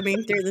is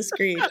coming through the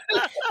screen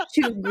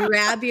to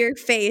grab your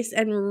face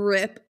and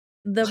rip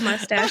the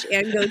mustache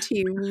and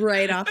goatee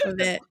right off of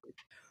it.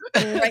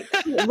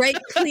 Right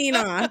clean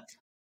off.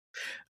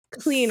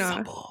 Clean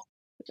off. Supple.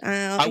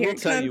 I will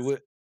tell you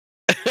what.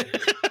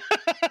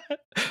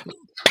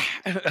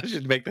 I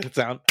should make that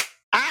sound.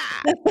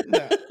 Ah!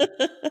 No.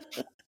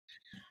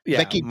 Yeah,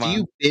 Becky, do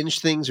you binge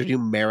things or do you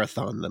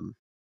marathon them?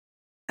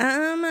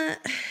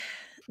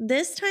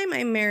 This time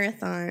I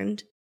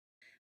marathoned,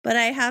 but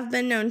I have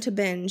been known to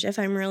binge if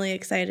I'm really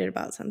excited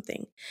about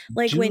something.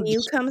 Like when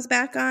You comes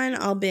back on,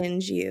 I'll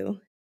binge You.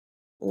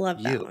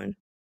 Love that one.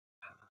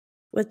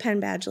 With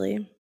Penn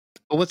Badgley.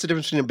 Well, what's the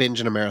difference between a binge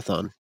and a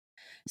marathon?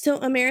 So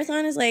a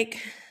marathon is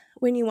like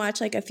when you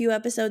watch like a few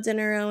episodes in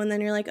a row and then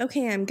you're like,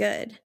 okay, I'm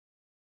good.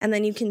 And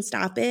then you can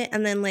stop it.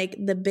 And then like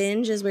the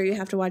binge is where you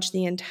have to watch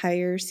the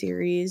entire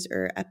series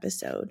or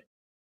episode.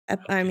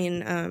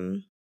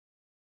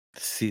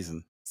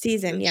 Season.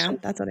 Yeah,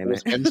 that's what I meant.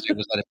 Was that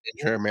a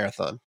binge or a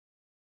marathon?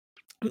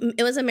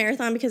 It was a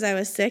marathon because I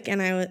was sick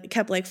and I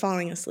kept like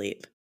falling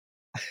asleep.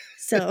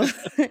 So,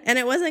 and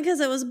it wasn't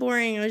because it was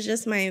boring. It was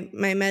just my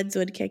meds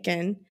would kick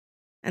in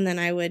and then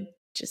I would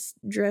just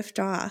drift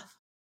off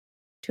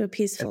to a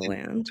peaceful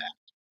land.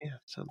 Yeah,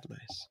 sounds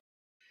nice.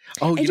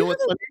 Oh, I do have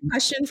a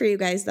question for you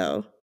guys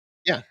though.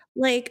 Yeah.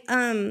 Like,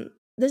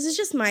 this is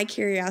just my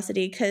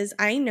curiosity because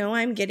I know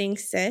I'm getting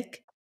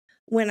sick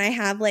when I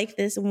have like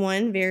this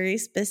one very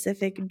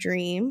specific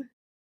dream.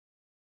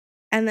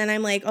 And then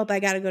I'm like, oh, I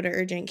got to go to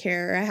urgent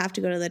care or I have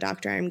to go to the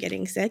doctor. I'm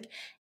getting sick.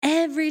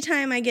 Every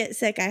time I get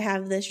sick, I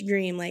have this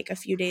dream like a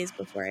few days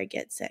before I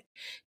get sick.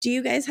 Do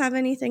you guys have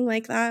anything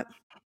like that?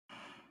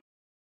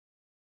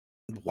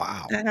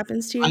 Wow. That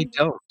happens to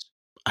you?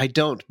 I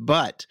don't,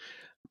 but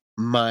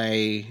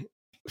my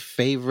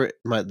favorite,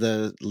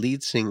 the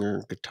lead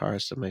singer,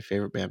 guitarist of my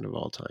favorite band of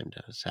all time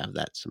does have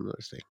that similar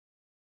thing.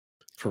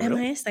 For Am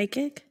real? I a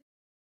psychic?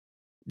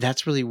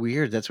 That's really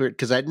weird. That's weird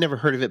because I'd never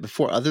heard of it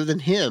before. Other than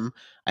him,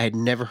 I had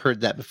never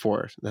heard that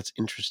before. That's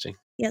interesting.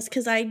 Yes,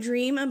 because I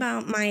dream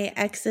about my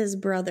ex's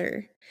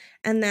brother,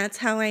 and that's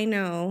how I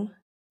know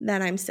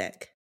that I'm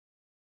sick.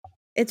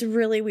 It's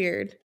really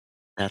weird.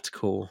 That's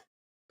cool.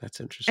 That's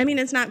I interesting. mean,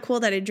 it's not cool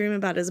that I dream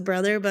about his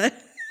brother, but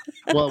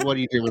Well, what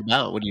do you dream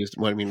about? What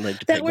I mean,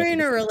 like that we're in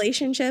a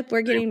relationship,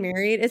 we're getting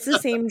married. It's the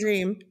same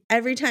dream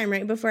every time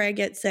right before I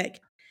get sick.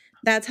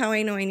 That's how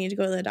I know I need to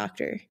go to the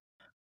doctor.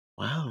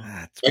 Wow.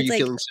 That's Are It's you like-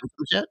 feeling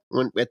symptoms yet?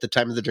 At the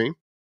time of the dream?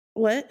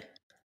 What?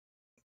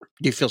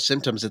 Do you feel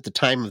symptoms at the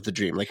time of the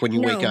dream? Like when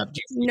you wake up? Do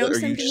you feel No it, or you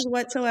symptoms just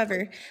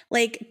whatsoever.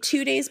 Like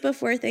 2 days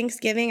before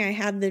Thanksgiving, I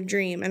had the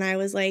dream, and I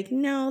was like,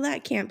 no,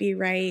 that can't be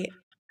right.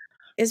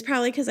 It's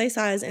probably because I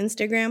saw his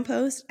Instagram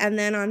post, and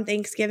then on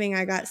Thanksgiving,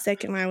 I got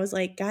sick, and I was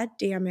like, God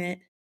damn it.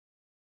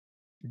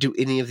 do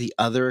any of the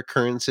other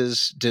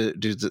occurrences?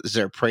 Is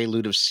there a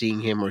prelude of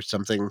seeing him or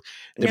something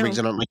that brings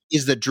it No. on? Like,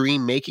 is the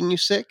dream making you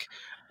sick,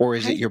 or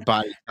is it your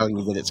body telling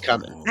you that it's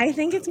coming? I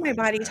think it's my like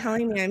body that.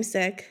 telling me I'm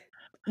sick,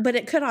 but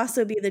it could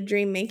also be the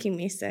dream making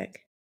me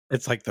sick.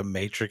 It's like the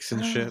Matrix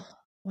and shit. Oh,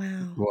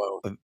 wow.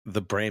 Whoa.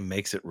 The brain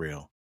makes it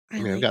real. I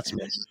I've like got some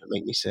that. exes that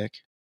make me sick,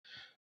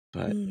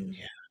 but Mm.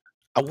 yeah.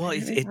 Well, I it,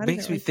 never it thought of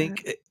makes it me like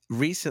think. that.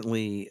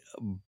 Recently,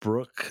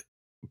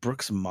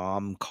 Brooke's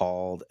mom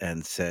called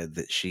and said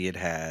that she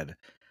had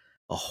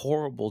a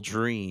horrible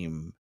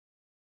dream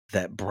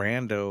that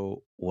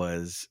Brando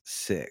was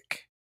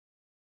sick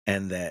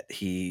and that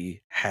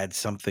he had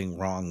something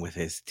wrong with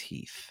his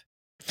teeth.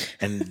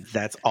 And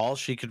that's all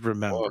she could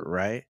remember,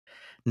 right?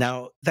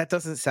 Now, that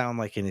doesn't sound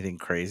like anything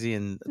crazy.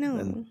 And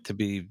No. to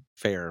be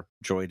fair,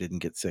 Joy didn't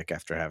get sick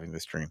after having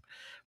this dream.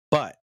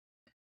 But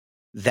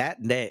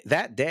that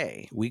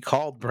day, we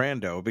called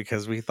Brando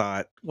because we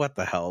thought, what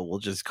the hell? We'll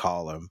just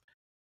call him.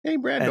 Hey,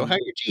 Brando, And- how are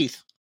your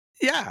teeth?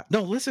 Yeah,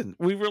 no, listen,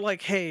 we were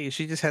like, hey,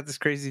 she just had this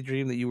crazy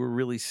dream that you were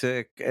really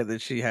sick and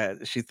that she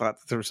thought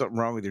that there was something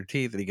wrong with your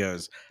teeth. And he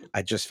goes,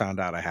 I just found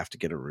out I have to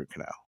get a root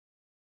canal.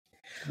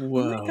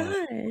 Oh my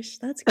gosh,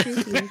 that's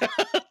creepy.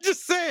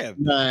 Just saying.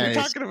 Nice.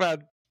 We're talking about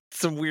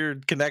some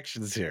weird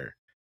connections here.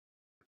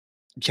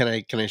 Can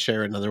I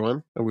share another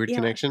one? A weird Yeah.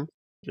 connection?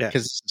 Yeah.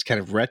 Because it's kind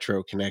of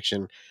retro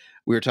connection.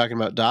 We were talking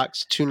about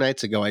docks. 2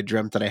 nights ago, I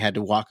dreamt that I had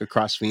to walk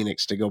across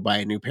Phoenix to go buy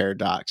a new pair of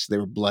docks. They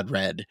were blood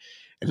red,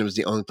 and it was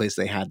the only place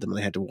they had them. And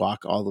I had to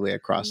walk all the way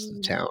across the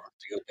town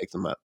to go pick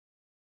them up.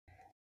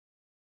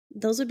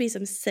 Those would be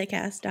some sick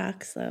ass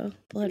docs, though.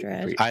 Blood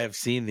red. I have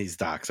seen these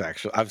docs,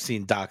 actually. I've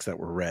seen docs that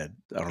were red.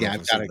 I don't know if I've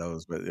I've got seen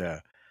those, but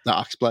yeah. The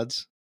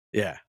oxbloods?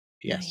 Yeah.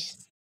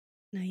 Yes.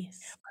 Nice.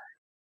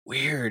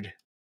 Weird.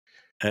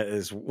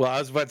 Well, I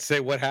was about to say,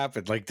 what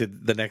happened? Like,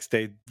 did the next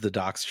day the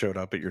docs showed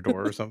up at your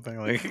door or something?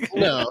 Like,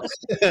 No.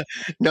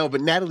 No,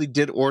 but Natalie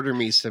did order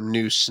me some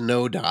new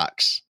snow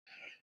docks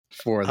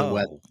for the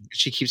weather.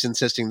 She keeps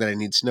insisting that I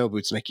need snow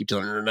boots, and I keep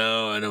telling her,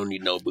 no, I don't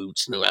need no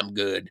boots. No, I'm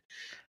good.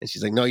 And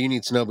she's like, no, you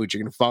need snow boots.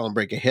 You're going to fall and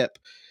break a hip.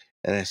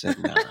 And I said,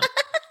 no.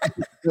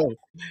 So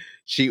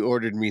she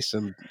ordered me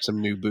some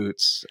new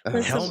boots.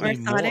 With Tell some me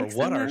more. orthotics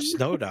What in are them?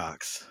 snow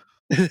docs?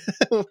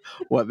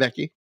 What,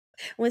 Becky?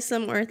 With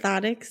some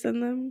orthotics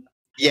in them.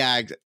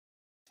 Yeah.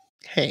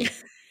 Hey.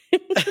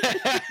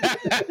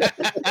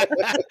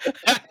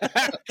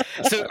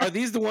 So are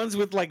these the ones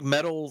with like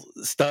metal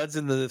studs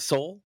in the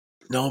sole?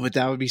 No, but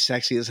that would be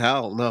sexy as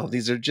hell. No,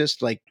 these are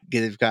just like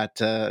they've got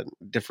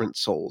different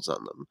soles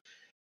on them,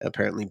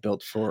 apparently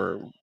built for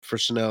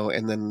snow,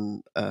 and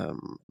then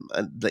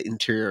the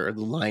interior or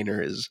the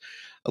liner is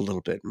a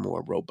little bit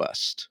more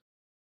robust.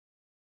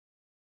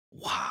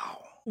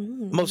 Wow.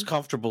 Mm. Most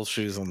comfortable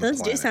shoes on the Those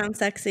planet. do sound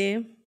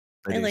sexy.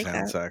 They I do like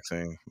sound that.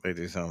 sexy. They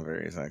do sound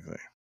very sexy.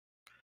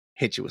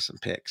 Hit you with some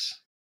pics.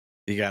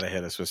 You got to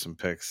hit us with some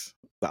pics.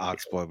 The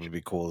oxblood would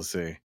be cool to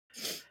see.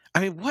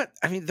 I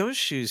mean, those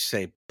shoes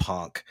say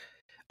punk.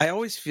 I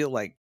always feel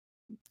like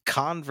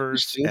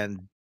Converse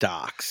and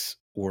Docs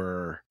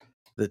were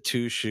the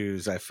two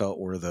shoes I felt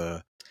were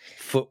the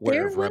footwear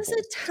There of was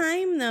rebels. a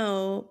time,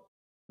 though,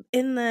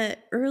 in the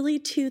early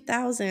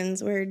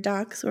 2000s where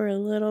docs were a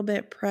little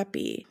bit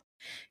preppy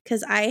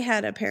because I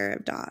had a pair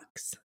of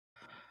docs.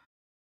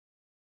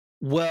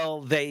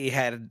 Well, they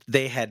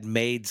had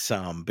made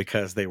some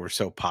because they were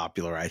so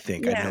popular. I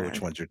think I know Yeah. which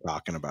ones you're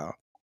talking about.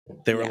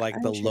 They were Yeah, like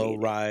I'm the sure low you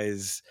did.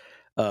 rise,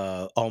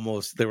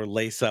 almost they were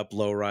lace up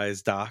low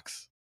rise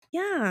Docs.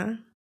 Yeah.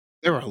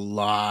 There are a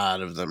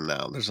lot of them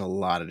now. There's a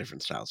lot of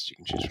different styles you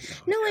can choose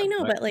from now. No, I Yeah,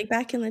 know, but like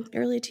back in the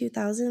early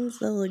 2000s,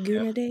 the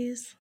Laguna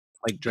days.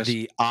 like dress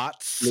The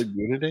aughts.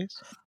 Laguna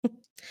days.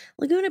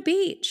 Laguna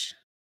Beach.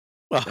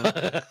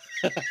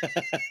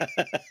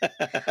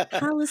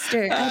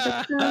 Hollister,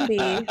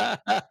 Abercrombie.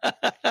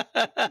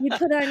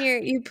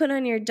 You put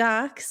on your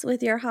docs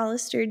with your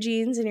Hollister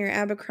jeans and your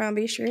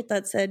Abercrombie shirt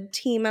that said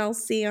Team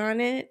LC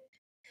on it.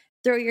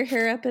 Throw your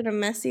hair up in a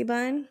messy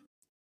bun.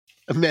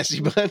 A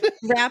messy bun.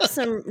 Wrap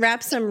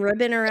some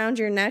ribbon around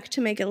your neck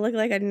to make it look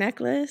like a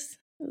necklace.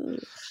 Ooh,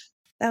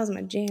 that was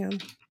my jam.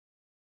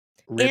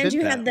 Ribbon And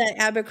you had battle.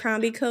 the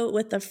Abercrombie coat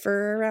with the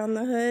fur around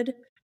the hood.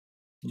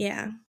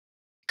 Yeah.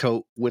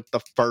 Coat with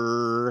the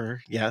fur.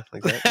 Yeah,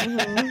 like that.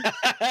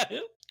 Mhm.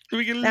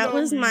 We can That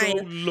was low, my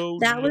low,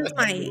 that was low,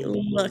 my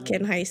low, look low.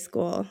 in high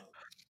school.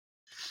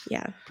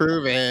 Yeah.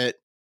 Prove it.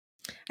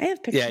 I have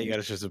Yeah, pictures. you got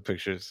to show some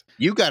pictures.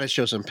 You got to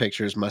show some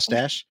pictures,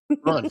 mustache. Come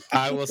on.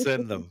 I will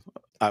send them.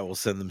 I will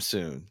send them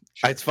soon.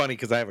 Sure. It's funny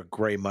because I have a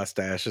gray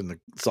mustache and the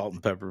salt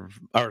and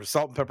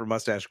pepper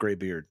mustache, gray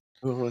beard,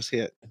 Oh, let's see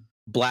it.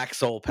 black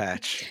soul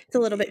patch. It's a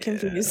little bit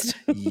confused.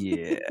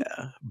 Yeah,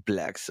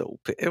 black soul.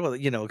 Well,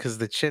 because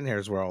the chin hair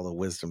is where all the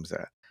wisdom's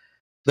at.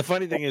 The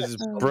funny thing is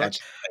Oh. Brooke, That's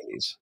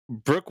nice.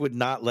 Brooke would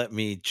not let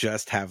me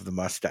just have the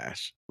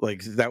mustache.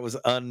 Like that was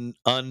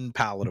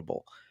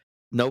unpalatable.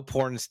 No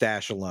porn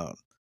stash alone.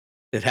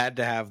 It had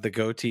to have the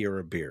goatee or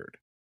a beard.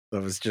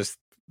 That was just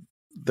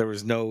there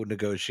was no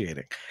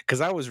negotiating.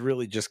 Because I was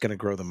really just going to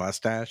grow the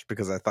mustache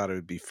because I thought it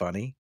would be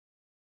funny.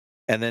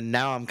 And then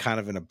now I'm kind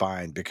of in a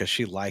bind because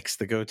she likes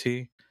the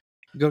goatee.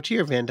 Goatee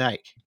or Van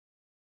Dyke?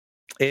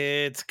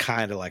 It's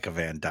kind of like a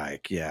Van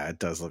Dyke. Yeah, it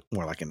does look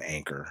more like an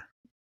anchor.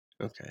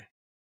 Okay.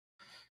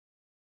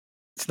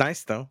 It's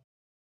nice though.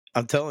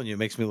 I'm telling you,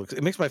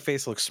 it makes my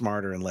face look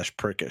smarter and less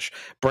prickish.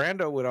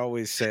 Brando would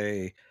always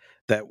say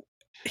that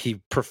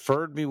he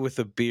preferred me with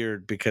a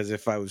beard because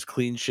if I was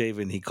clean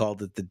shaven, he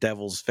called it the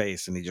devil's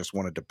face and he just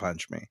wanted to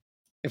punch me.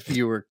 If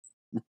you were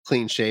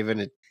clean shaven,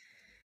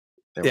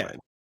 never Yeah. mind.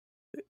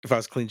 If I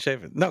was clean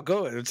shaven. No,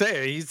 go ahead.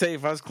 He'd say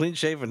if I was clean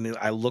shaven,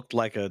 I looked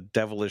like a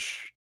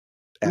devilish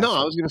No, I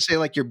asshole. was going to say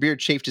like your beard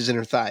chafed his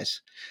inner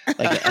thighs.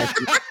 Like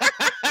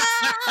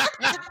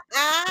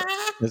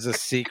There's a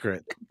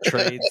secret.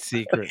 Trade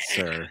secret,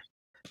 sir.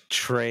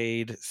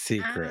 Trade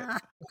secret.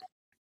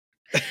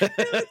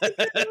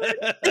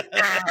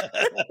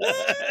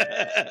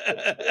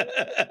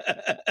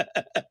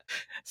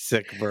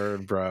 Sick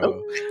burn,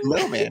 bro.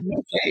 no, man,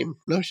 no shame,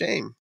 no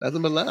shame,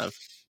 nothing but love.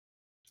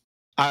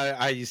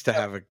 I used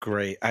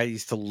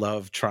to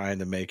love trying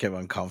to make him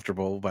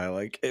uncomfortable by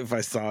like if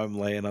I saw him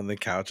laying on the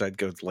couch, I'd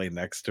go lay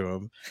next to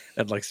him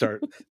and like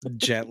start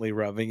gently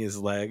rubbing his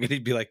leg and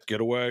he'd be like,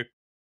 get away,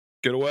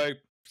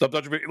 stop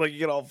touching me. Like you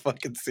get all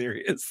fucking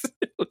serious.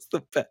 It was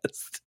the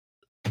best.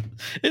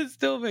 It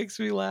still makes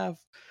me laugh.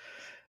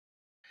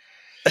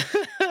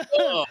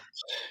 Oh.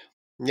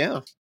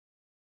 Yeah.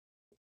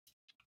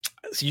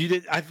 So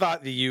I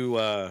thought that you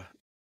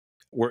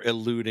were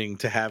alluding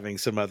to having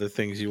some other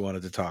things you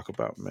wanted to talk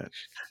about,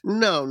 Mitch.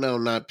 No,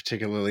 not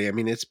particularly. I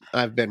mean,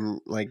 I've been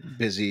like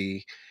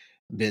busy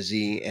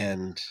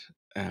and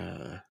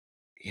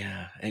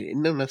yeah,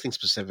 no, nothing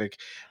specific,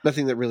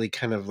 nothing that really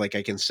kind of like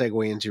I can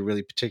segue into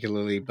really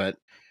particularly, but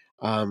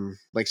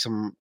like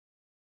some.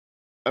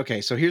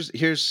 Okay, so here's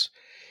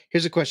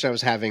a question I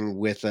was having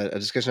with a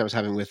discussion I was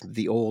having with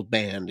the old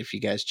band. If you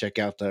guys check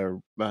out the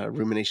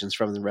Ruminations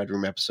from the Red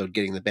Room episode,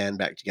 getting the band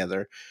back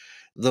together,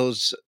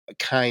 those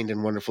kind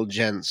and wonderful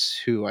gents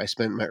who I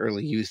spent my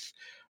early youth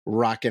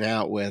rocking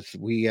out with,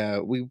 we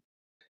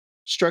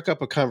struck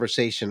up a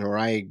conversation, or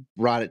I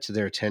brought it to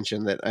their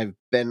attention that I've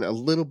been a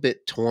little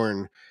bit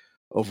torn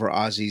over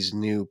Ozzy's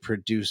new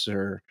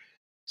producer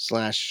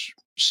slash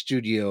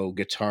studio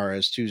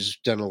guitarist who's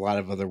done a lot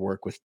of other work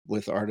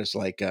with artists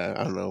like I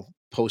don't know,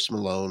 Post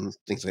Malone,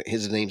 things like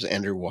his name's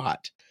Andrew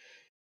Watt.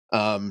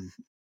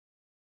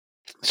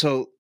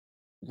 So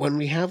when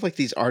we have like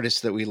these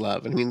artists that we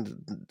love, I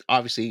mean,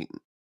 obviously,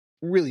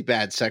 really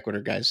bad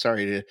sequitur, guys.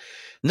 Sorry to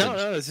No,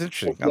 it's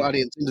interesting. the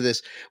audience into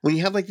this. When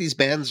you have like these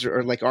bands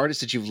or like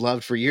artists that you've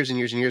loved for years and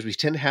years and years, we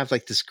tend to have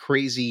like this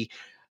crazy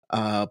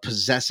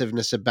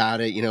possessiveness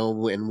about it,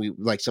 and we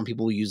like some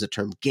people will use the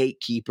term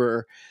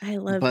gatekeeper. I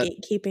love But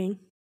gatekeeping.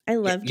 I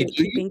love you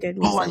gatekeeping good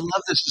oh, I music.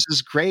 love this. This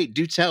is great.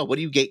 Do tell. What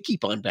do you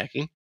gatekeep on,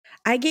 Becky?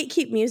 I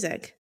gatekeep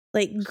music.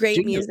 Like Do great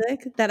you?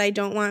 music that I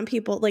don't want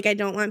people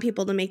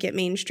to make it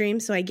mainstream,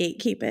 so I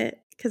gatekeep it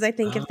because I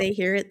think if they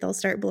hear it, they'll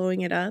start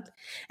blowing it up.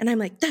 And I'm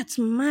like, that's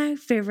my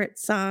favorite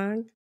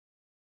song.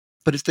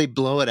 But if they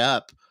blow it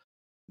up,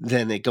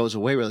 then it goes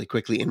away really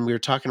quickly. And we were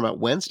talking about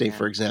Wednesday, Yeah.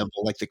 for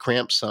example, like the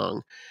Cramp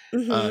song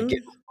Mhm.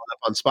 getting blown up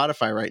on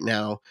Spotify right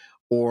now,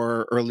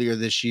 or earlier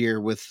this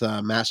year with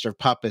Master of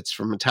Puppets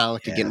from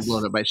Metallica getting Yes.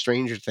 blown up by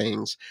Stranger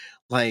Things.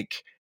 Like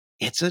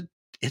it's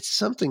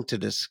something to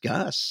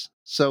discuss.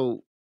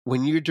 So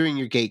when you're doing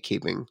your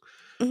gatekeeping,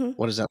 Mhm.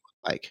 what does that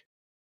look like?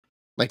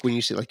 Like when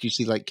you see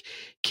like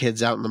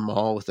kids out in the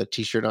mall with a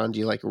t-shirt on, do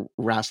you like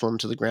wrestle them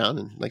to the ground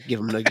and like give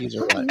them noogies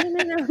or what?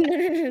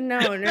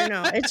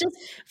 No. It's just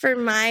for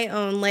my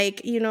own,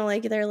 like,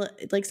 like they're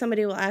like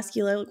somebody will ask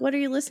you, like, what are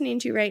you listening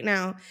to right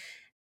now?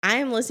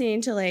 I'm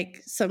listening to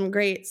like some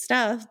great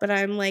stuff, but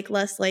I'm like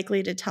less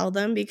likely to tell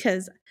them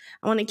because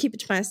I want to keep it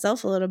to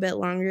myself a little bit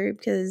longer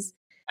because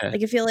Yeah.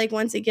 like I feel like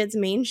once it gets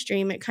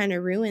mainstream, it kind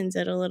of ruins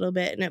it a little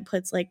bit and it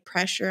puts like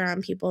pressure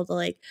on people to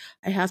like,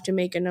 I have to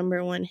make a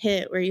 #1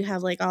 hit where you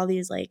have like all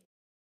these like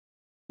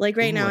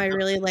right now Ooh, I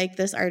really like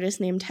this artist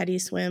named Teddy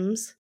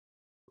Swims.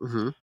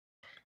 mm-hmm.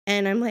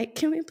 And I'm like,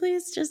 can we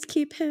please just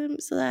keep him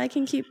so that I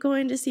can keep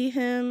going to see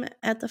him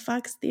at the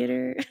Fox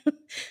Theater?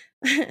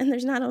 and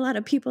there's not a lot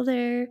of people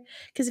there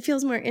because it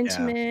feels more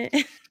intimate.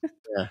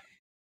 Yeah.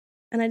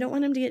 And I don't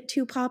want him to get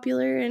too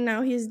popular. And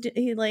now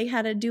he like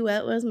had a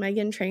duet with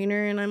Megan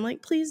Trainor, and I'm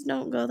like, please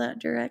don't go that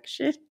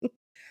direction.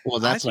 Well,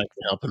 I that's not think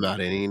going to help him out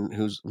any.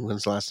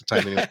 When's the last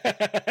time anyone?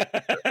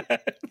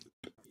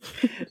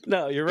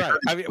 No, you're right.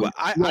 I mean,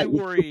 I Right.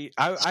 worry.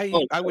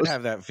 Oh, I would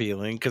have that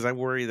feeling because I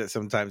worry that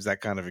sometimes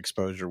that kind of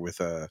exposure with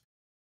a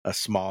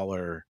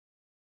smaller,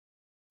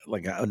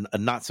 like a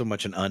not so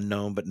much an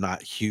unknown, but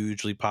not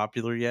hugely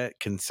popular yet,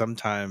 can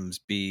sometimes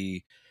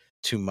be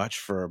too much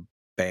for a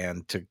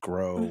band to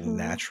grow Mhm.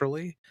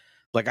 naturally.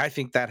 Like I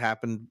think that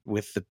happened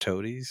with the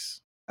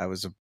Toadies. I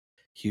was a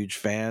huge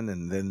fan,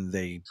 and then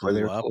they Where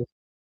they blew were up. cool.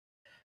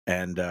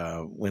 And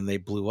when they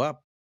blew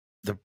up,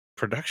 the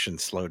production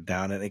slowed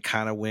down, and it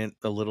kind of went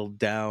a little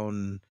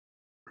down.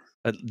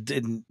 It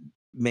didn't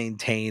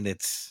maintain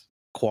its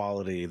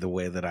quality the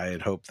way that I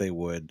had hoped they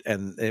would,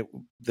 and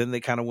then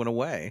they kind of went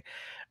away.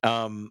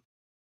 Um,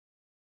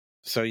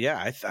 so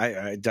yeah,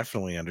 I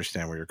definitely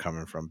understand where you're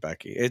coming from,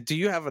 Becky. Do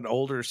you have an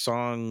older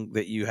song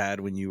that you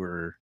had when you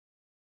were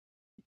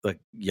like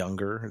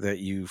younger that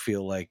you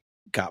feel like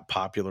got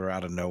popular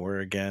out of nowhere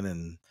again,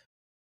 and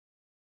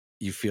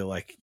you feel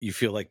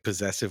like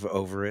possessive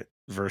over it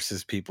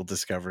versus people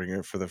discovering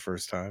it for the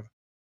first time?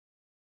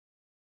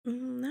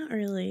 Not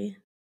really.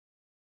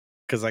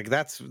 Because like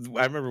I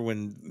remember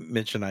when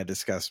Mitch and I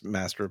discussed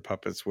Master of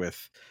Puppets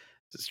with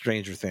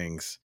Stranger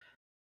Things,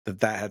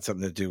 that had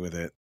something to do with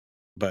it.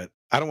 But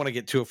I don't want to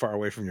get too far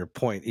away from your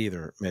point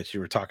either, Mitch.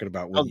 You were talking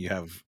about when Oh, you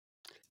have,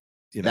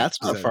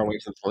 that's not far said, away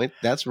from the point.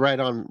 That's right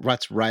on.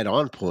 That's right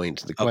on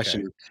point. The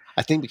okay, question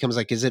I think becomes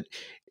like, is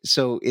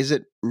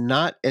it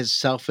not as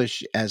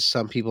selfish as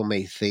some people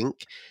may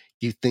think?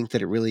 Do you think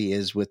that it really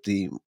is with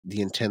the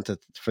intent that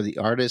for the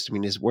artist? I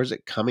mean, where's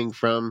it coming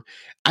from?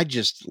 I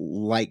just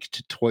like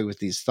to toy with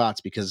these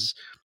thoughts because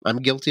I'm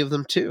guilty of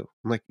them too.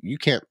 I'm like, you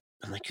can't.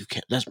 I'm like, you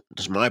can't. That's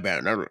my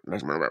band.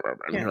 That's my band.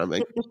 You Yeah. know, I'm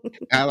like,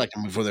 I liked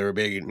them before they were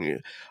big.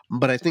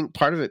 But I think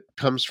part of it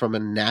comes from a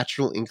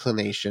natural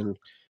inclination.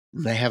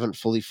 And I haven't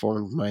fully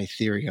formed my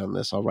theory on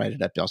this. I'll write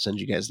it up. I'll send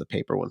you guys the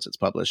paper once it's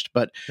published.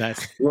 But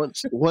that's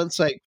once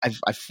I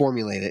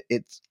formulate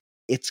it,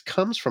 it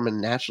comes from a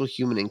natural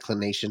human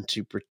inclination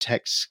to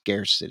protect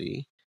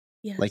scarcity,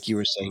 like you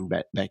were Yes. saying,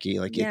 Becky.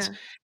 Like it's Yeah.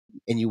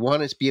 and you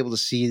want to be able to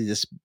see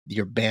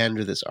your band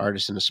or this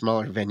artist in a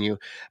smaller venue,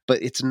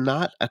 but it's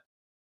not a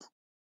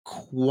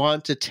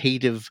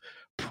quantitative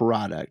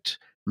product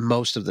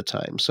most of the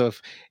time. So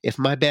if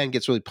my band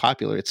gets really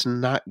popular, it's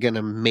not going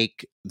to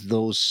make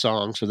those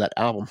songs or that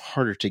album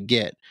harder to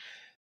get,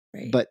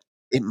 Right. but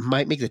it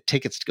might make the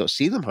tickets to go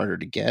see them harder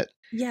to get.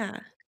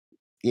 Yeah.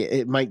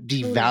 It might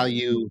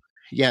Totally. devalue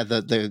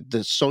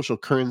the social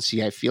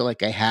currency I feel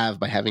like I have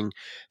by having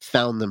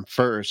found them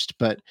first,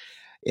 but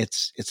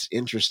it's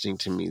interesting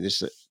to me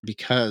this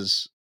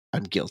because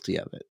I'm guilty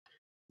of it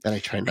and I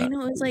try I not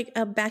know it's to. like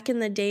back in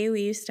the day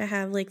we used to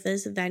have like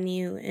this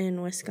venue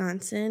in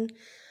Wisconsin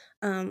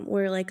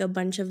where like a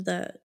bunch of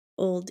the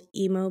old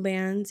emo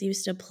bands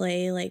used to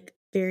play like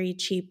very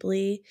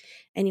cheaply,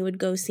 and you would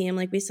go see them.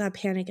 Like we saw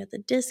Panic at the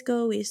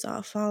Disco, we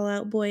saw Fall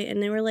Out Boy,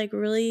 and they were like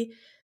really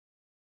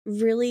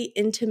really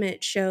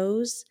intimate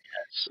shows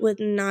with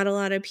not a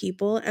lot of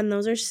people, and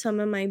those are some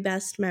of my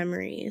best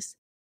memories.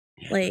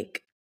 Yeah.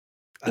 Like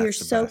you're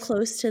the so best.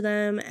 close to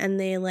them, and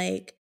they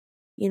like,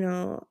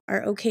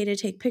 are okay to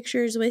take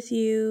pictures with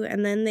you,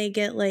 and then they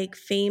get like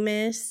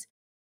famous,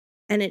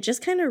 and it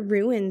just kind of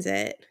ruins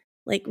it.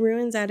 Like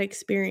ruins that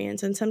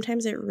experience, and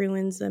sometimes it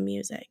ruins the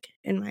music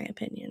in my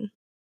opinion.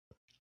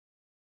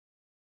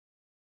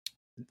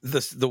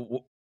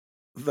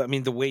 I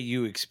mean, the way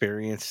you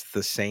experience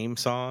the same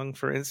song,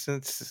 for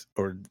instance,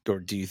 or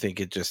do you think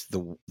it just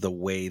the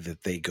way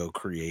that they go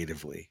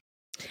creatively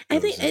I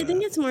think goes? I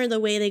think it's more the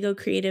way they go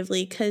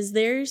creatively, cuz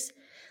there's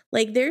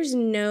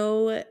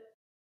no,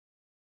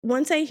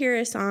 once I hear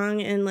a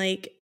song and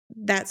like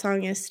that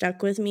song is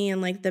stuck with me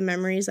and like the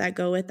memories that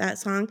go with that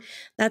song,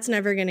 that's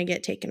never going to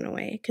get taken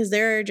away, cuz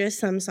there are just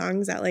some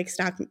songs that like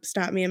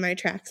stop me in my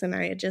tracks, and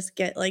I just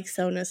get like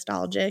so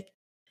nostalgic,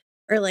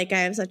 or like I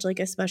have such like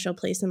a special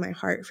place in my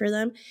heart for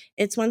them.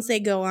 It's once they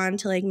go on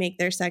to like make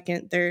their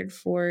second, third,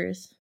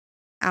 fourth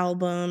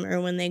album,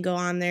 or when they go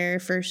on their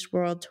first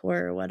world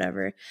tour or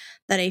whatever,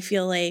 that I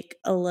feel like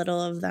a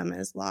little of them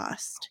is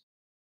lost,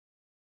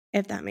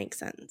 if that makes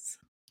sense.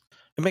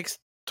 It makes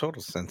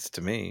total sense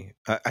to me.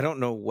 I don't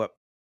know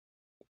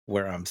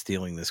where I'm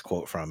stealing this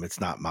quote from. It's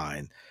not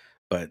mine,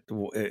 but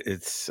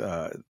it's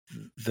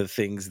the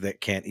things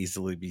that can't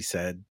easily be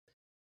said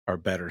are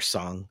better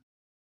sung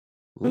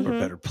or Mhm.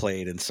 better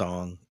played in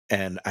song.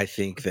 And I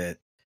think that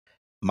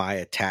my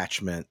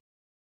attachment,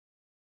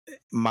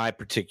 my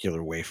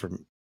particular way for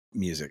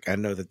music, I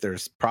know that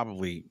there's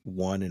probably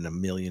one in a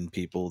million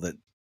people that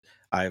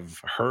I've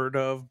heard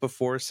of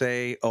before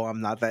say, "Oh,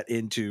 I'm not that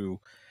into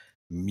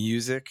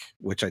music,"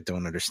 which I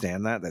don't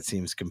understand that. That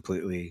seems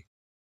completely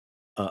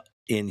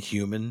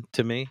inhuman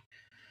to me.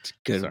 It's a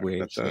good Sorry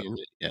way of about that. saying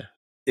it. Yeah.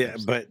 Yeah,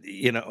 Absolutely. but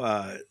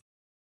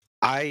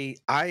I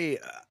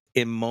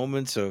in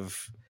moments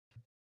of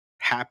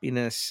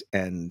happiness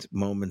and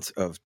moments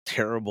of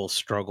terrible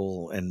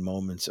struggle and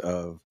moments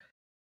of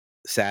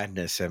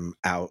sadness, I'm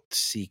out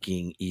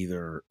seeking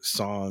either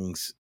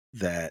songs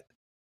that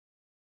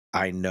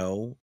I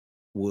know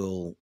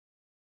will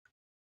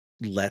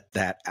let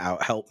that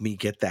out, help me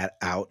get that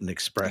out and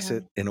express Yeah.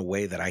 it in a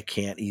way that I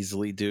can't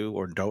easily do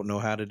or don't know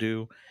how to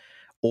do,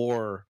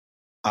 or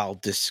I'll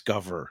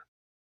discover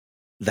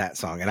that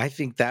song. And I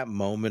think that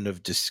moment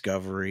of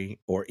discovery,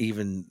 or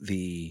even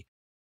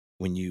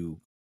when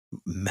you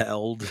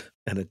meld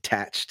and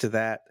attach to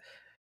that,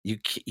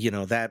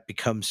 that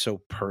becomes so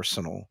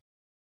personal.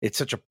 It's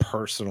such a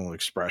personal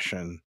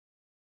expression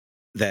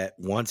that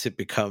once it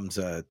becomes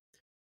a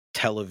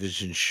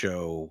television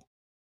show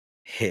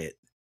hit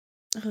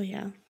Oh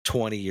yeah.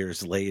 20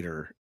 years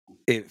later,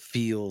 it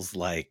feels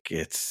like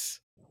its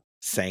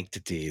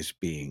sanctity is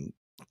being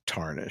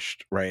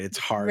tarnished, right? It's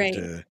hard Right.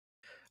 to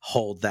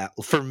hold that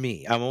for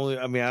me. I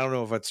don't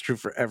know if that's true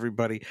for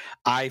everybody.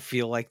 I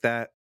feel like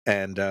that,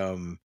 and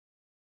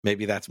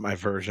maybe that's my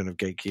version of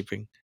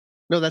gatekeeping.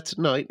 No,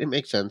 it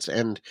makes sense,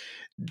 and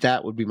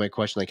that would be my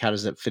question. Like, how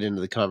does that fit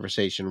into the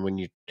conversation when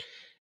you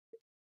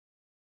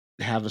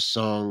have a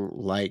song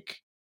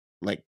like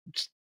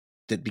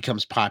that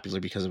becomes popular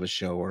because of a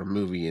show or a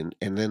movie, and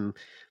then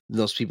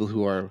those people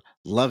who are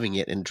loving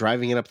it and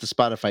driving it up the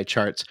Spotify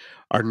charts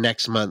are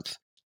next month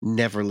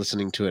never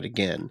listening to it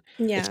again.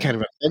 It's Yeah. kind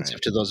of offensive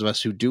Right. to those of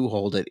us who do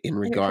hold it in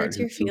And it regard. hurts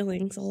your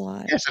feelings a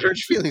lot. Yes, it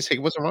hurts your feelings. Like,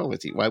 what's wrong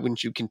with you? Why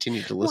wouldn't you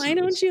continue to listen Why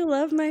to don't this? you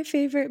love my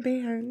favorite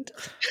band?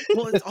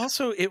 Well, it's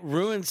also, it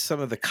ruins some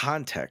of the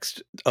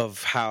context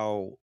of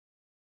how,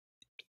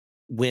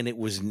 when it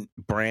was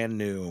brand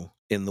new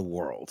in the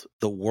world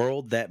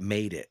that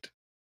made it,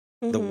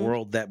 the Mm-hmm.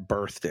 world that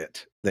birthed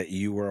it, that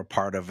you were a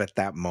part of at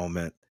that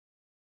moment,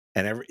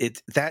 and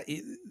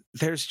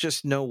there's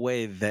just no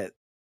way that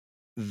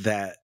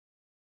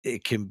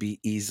it can be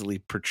easily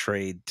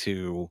portrayed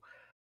to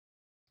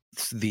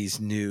these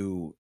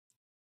new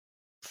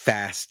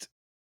fast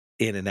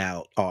in and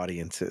out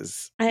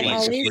audiences. I Like,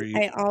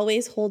 I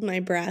always hold my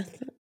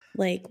breath,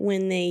 like,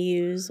 when they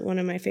use one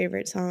of my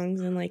favorite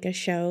songs in, like, a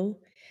show,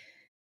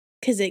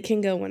 because it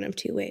can go one of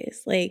two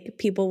ways. Like,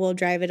 people will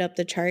drive it up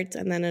the charts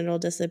and then it'll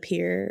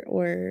disappear,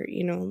 or,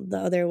 the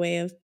other way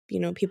of,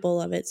 people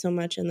love it so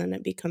much and then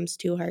it becomes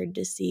too hard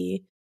to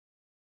see,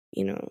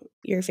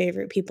 your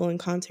favorite people in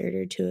concert,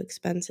 or too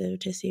expensive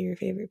to see your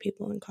favorite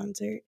people in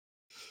concert.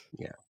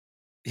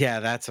 yeah,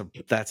 that's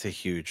a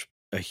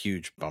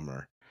huge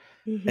bummer.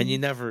 And Mhm. you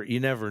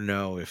never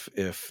know if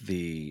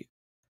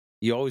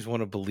you always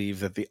want to believe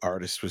that the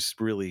artist was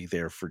really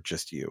there for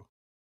just you,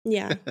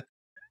 Yeah.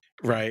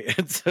 right?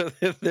 And so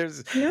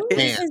there's No, it's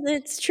Man, because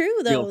it's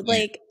true real though. fan.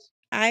 Like,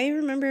 I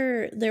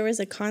remember there was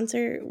a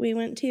concert we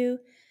went to,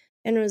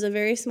 and it was a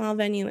very small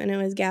venue, and it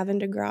was Gavin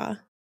DeGraw.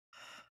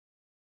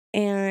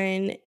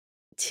 And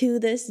to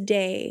this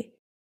day,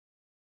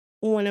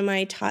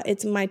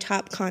 it's my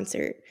top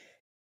concert,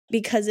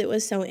 because it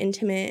was so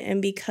intimate,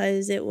 and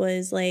because it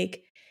was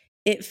like,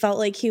 it felt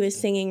like he was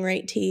singing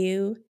right to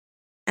you.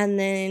 And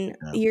then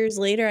Yeah. years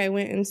later, I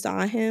went and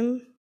saw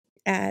him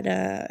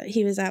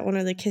he was at one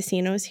of the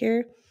casinos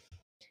here.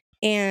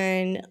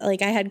 And,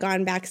 like, I had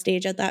gone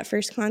backstage at that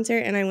first concert,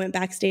 and I went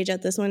backstage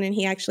at this one, and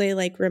he actually,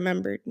 like,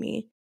 remembered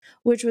me,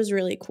 which was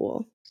really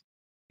cool.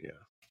 Yeah.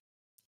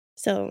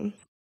 So,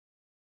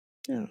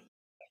 yeah.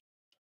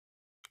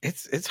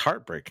 it's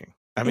heartbreaking.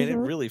 I mean,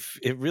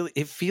 Mhm.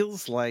 it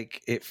feels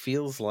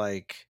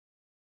like,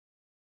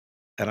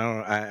 and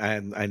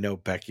I know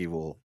Becky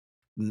will.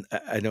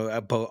 I know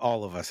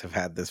all of us have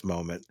had this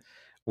moment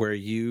where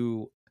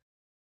you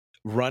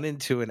run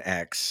into an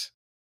ex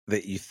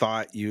that you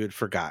thought you had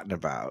forgotten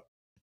about,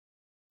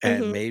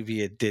 and Mhm.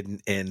 maybe it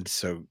didn't end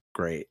so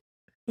great,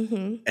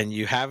 Mhm. and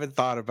you haven't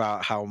thought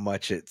about how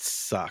much it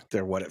sucked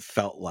or what it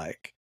felt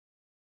like,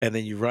 and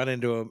then you run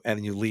into him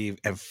and you leave,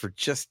 and for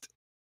just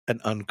an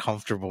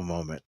uncomfortable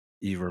moment,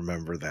 you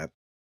remember that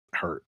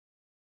hurt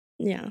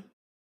Yeah.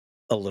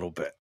 a little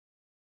bit.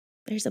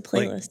 There's a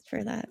Like, playlist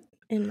for that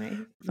in my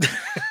phone.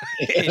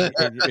 in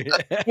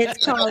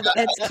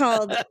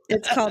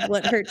It's called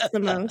What Hurts the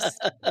Most.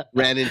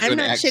 Ran into I'm an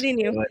not ex. shitting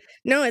you. What?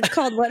 No, it's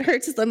called What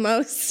Hurts the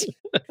Most.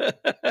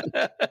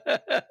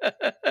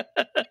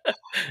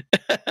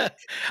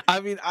 I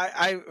mean,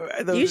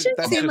 You should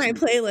that's see just my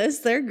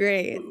playlist. They're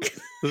great.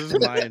 this is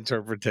my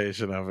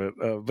interpretation of it.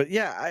 But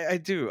yeah, I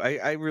do.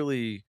 I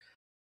really,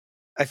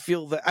 I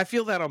feel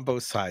that on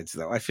both sides,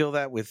 though. I feel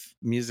that with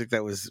music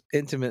that was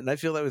intimate, and I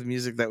feel that with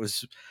music that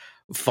was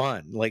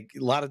fun. Like,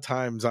 a lot of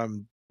times,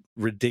 I'm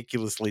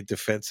ridiculously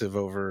defensive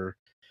over.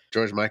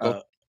 George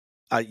Michael.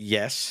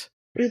 Yes,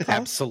 RuPaul.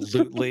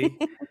 absolutely.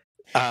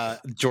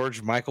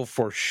 George Michael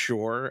for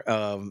sure.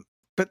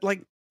 But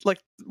like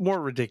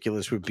more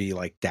ridiculous would be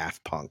like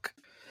Daft Punk.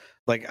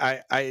 Like,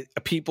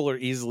 people are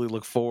easily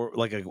look for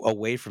like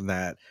away from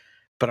that,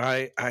 but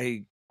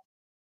I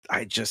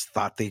just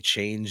thought they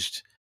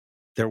changed.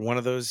 They're one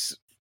of those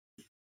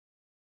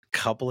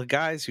couple of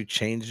guys who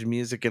changed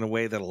music in a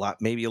way that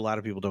maybe a lot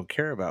of people don't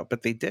care about,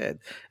 but they did,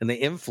 and they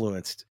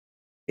influenced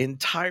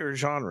entire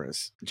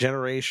genres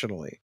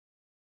generationally.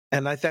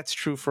 And that's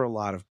true for a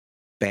lot of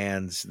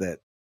bands that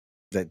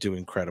do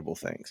incredible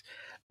things.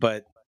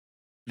 But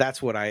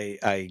that's what I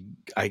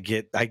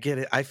get. I get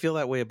it. I feel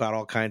that way about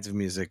all kinds of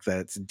music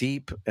that's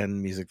deep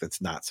and music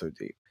that's not so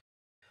deep.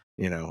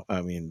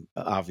 I mean,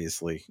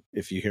 obviously,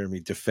 if you hear me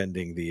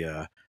defending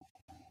the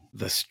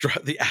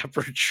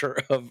aperture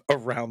of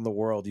Around the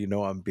World,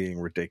 I'm being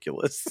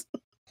ridiculous.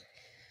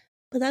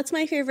 But that's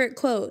my favorite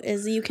quote,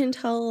 is you can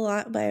tell a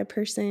lot of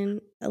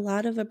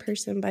a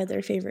person by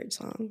their favorite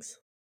songs.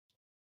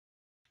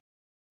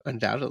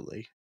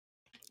 Undoubtedly.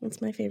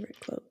 That's my favorite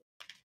quote.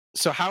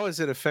 So how has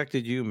it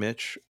affected you,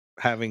 Mitch,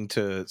 having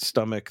to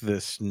stomach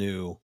this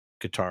new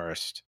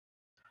guitarist?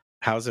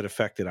 How's it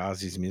affected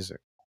Ozzy's music?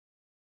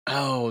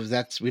 Oh,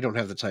 we don't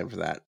have the time for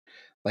that.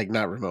 Like,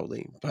 not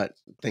remotely, but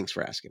thanks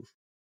for asking.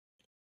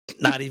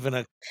 Not even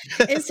a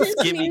Is his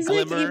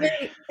music glimmer?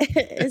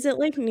 Is it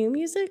like new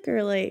music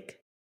or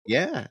like?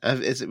 Yeah,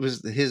 it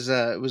was his.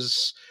 It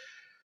was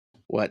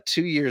what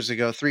 3 years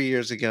ago.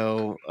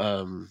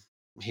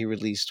 He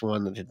released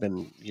one that had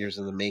been years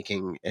in the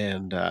making,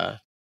 and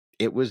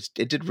it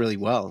did really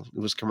well. It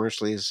was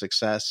commercially a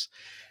success,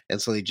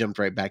 and so they jumped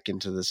right back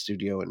into the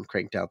studio and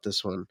cranked out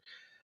this one.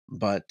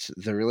 But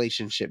the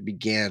relationship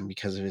began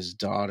because of his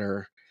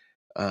daughter.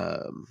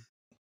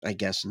 I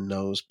guess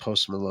knows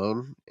Post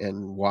Malone,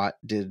 and Watt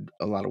did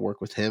a lot of work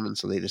with him, and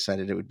so they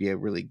decided it would be a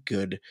really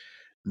good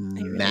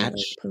match. I really like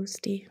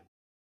Posty.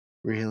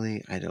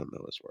 Really, I don't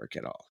know his work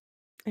at all.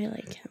 I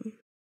like him.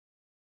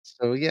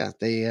 So yeah,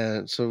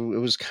 they so it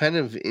was kind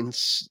of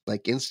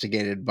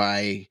instigated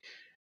by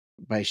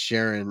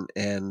Sharon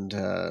and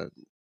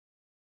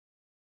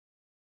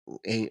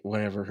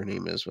whatever her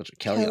name is,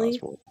 Kelly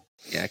Osbourne.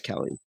 Yeah,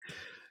 Kelly.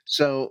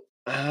 So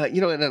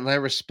and I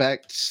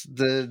respect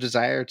the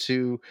desire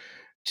to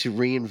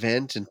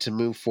reinvent and to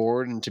move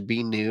forward and to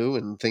be new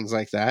and things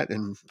like that,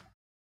 and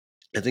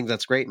I think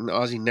that's great. And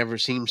Ozzy never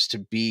seems to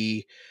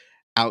be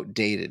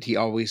outdated. He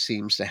always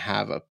seems to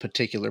have a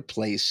particular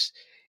place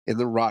in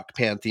the rock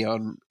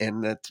pantheon,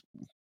 and that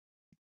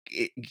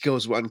it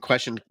goes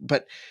unquestioned.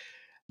 But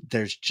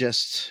there's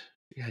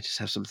I just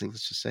have some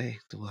things to say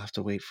that we'll have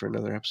to wait for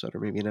another episode, or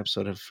maybe an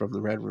episode of From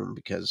the Red Room,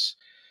 because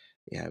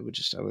I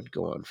would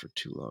go on for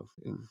too long,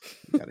 and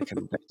you gotta kind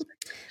of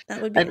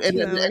that would be a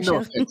 2-hour show. No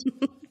offense.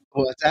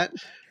 What's that?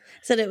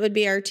 Said it would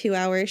be our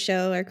 2-hour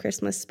show, our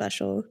Christmas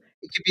special.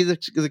 It could be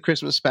the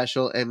Christmas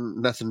special, and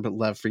nothing but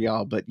love for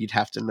y'all, but you'd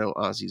have to know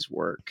Ozzy's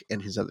work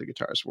and his other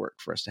guitarists' work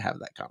for us to have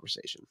that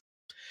conversation.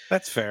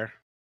 That's fair.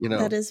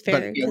 That is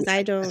fair, because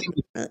I don't.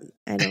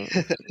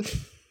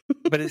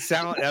 But it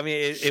sounds. I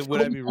mean,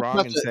 would I be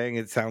wrong in saying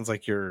it sounds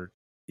like you're?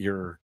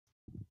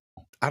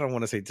 I don't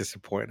want to say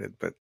disappointed,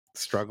 but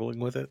struggling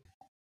with it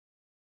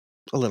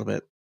a little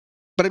bit.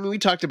 But I mean, we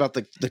talked about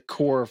the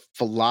core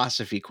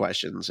philosophy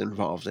questions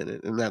involved in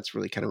it, and that's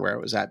really kind of where I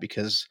was at,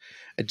 because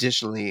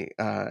additionally,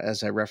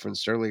 as I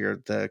referenced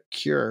earlier, The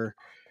Cure,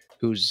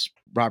 who's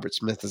Robert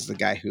Smith, is the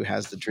guy who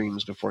has the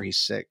dreams before he's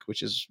sick,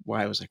 which is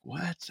why I was like,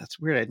 what? That's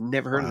weird. I'd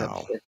never heard of that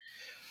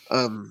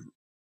before.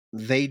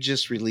 They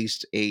just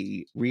released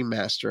a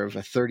remaster of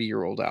a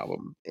 30-year-old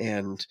album,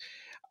 and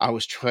I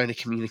was trying to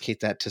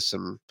communicate that to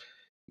some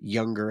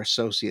younger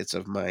associates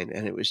of mine,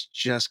 and it was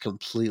just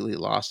completely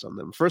lost on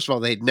them. First of all,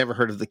 they'd never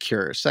heard of The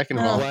Cure. Second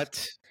of all,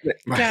 what?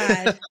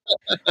 God,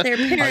 their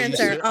parents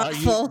are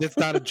awful. That's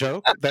not a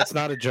joke. That's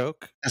not a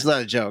joke. That's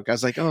not a joke. I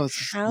was like, oh,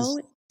 how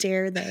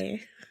dare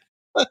they?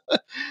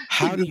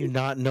 How do you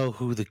not know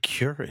who The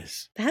Cure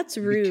is? That's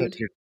rude.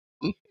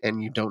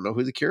 And you don't know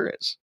who The Cure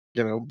is,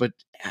 but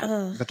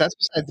that's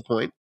beside the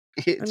point.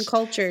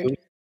 Uncultured.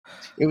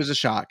 It was a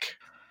shock.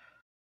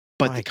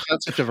 But the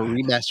concept of a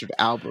remastered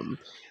album,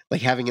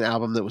 like having an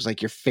album that was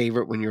like your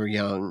favorite when you were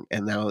young,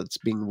 and now it's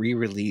being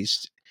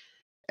re-released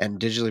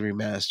and digitally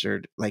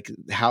remastered, like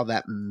how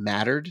that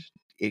mattered,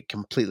 it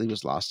completely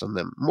was lost on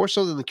them. More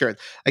so than The Cure.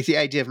 Like the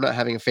idea of not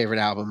having a favorite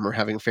album, or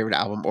having a favorite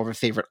album over a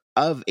favorite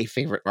of a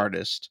favorite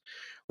artist.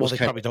 Well, they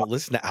probably don't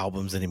listen to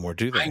albums anymore,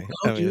 do they?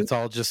 I mean, it's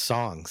all just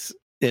songs,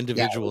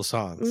 individual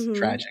songs. Mm-hmm.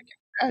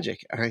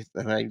 Tragic.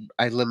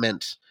 I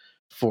lament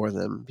for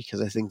them,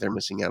 because I think they're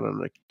missing out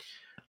on a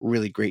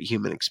really great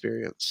human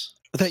experience.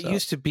 That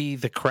used to be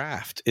the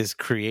craft, is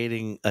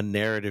creating a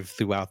narrative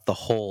throughout the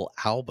whole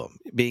album,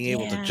 being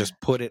able to just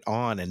put it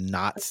on and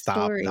not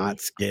stop,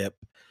 not skip.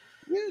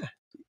 Yeah.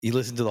 You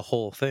listen to the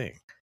whole thing.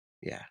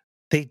 Yeah.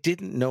 They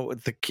didn't know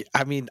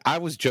I mean, I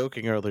was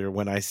joking earlier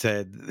when I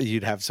said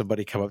you'd have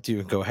somebody come up to you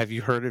and go, have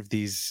you heard of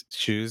these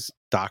shoes,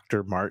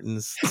 Dr.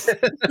 Martens?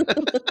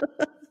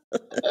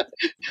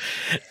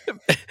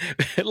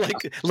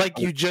 like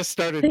you just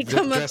started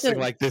dressing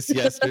like this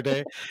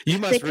yesterday. You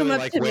must really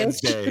like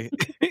Wednesday.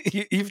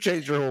 You've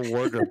changed your whole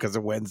wardrobe because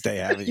of Wednesday,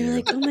 haven't you? You're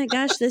like, oh my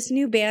gosh, this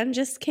new band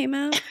just came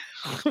out.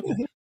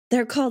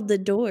 They're called The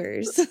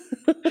Doors.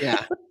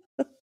 Yeah.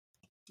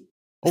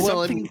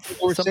 Well, I mean,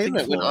 we're saying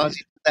that when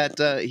Ozzy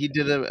that he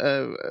did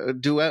a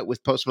duet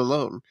with Post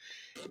Malone,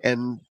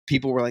 and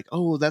people were like,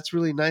 "Oh, that's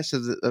really nice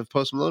of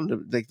Post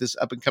Malone, like this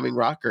up and coming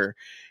rocker,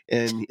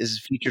 and is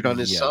featured on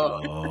his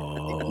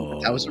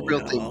song." That was a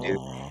real thing, dude.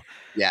 Yo.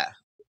 Yeah,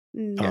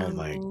 Oh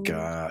my No.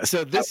 god!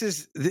 So this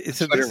is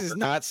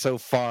not so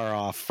far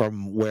off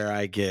from where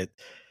I get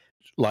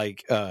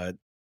like on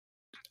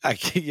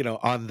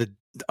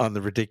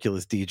the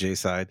ridiculous DJ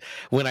side,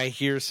 when I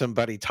hear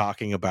somebody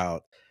talking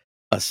about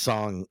a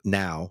song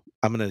now,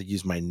 I'm going to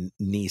use my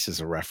niece as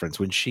a reference.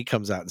 When she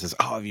comes out and says,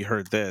 "Oh, have you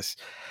heard this?"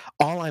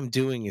 All I'm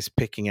doing is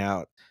picking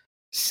out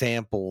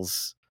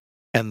samples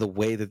and the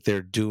way that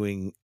they're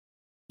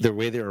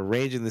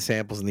arranging the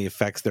samples and the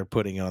effects they're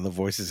putting on the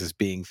voices as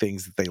being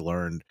things that they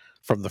learned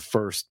from the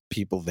first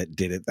people that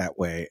did it that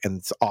way. And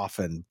it's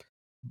often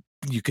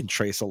you can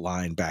trace a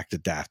line back to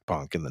Daft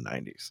Punk in the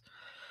 90s.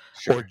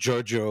 sure. Or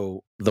Jojo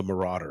the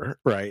Marauder,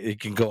 right? It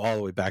can go all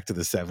the way back to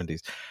the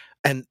 70s.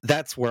 And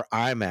that's where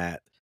I'm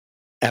at.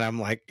 And I'm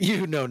like,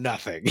 you know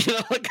nothing.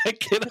 Like I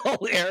get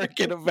all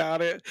arrogant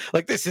about it.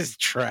 Like this is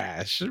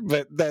trash.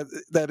 But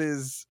that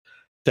is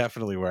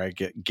definitely where I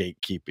get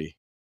gatekeepy.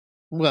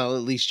 Well,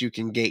 at least you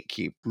can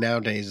gatekeep.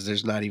 Nowadays,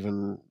 there's not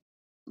even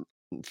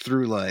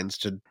through lines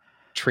to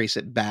trace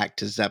it back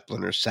to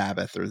Zeppelin or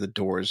Sabbath or the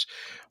Doors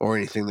or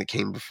anything that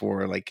came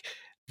before. Like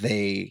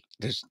the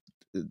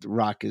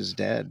rock is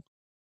dead.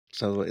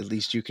 So at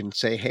least you can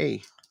say,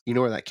 "Hey, you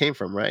know where that came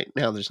from, right?"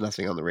 Now there's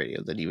nothing on the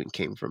radio that even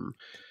came from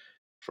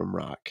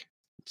rock.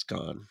 It's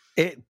gone.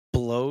 It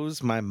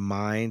blows my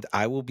mind.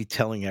 I will be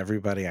telling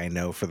everybody I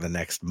know for the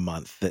next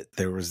month that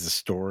there was the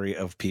story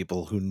of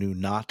people who knew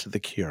not the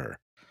Cure.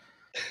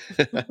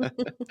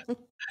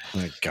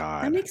 My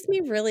God. That makes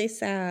me really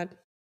sad.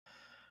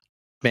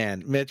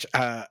 Man, Mitch,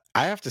 I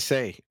have to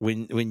say,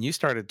 when you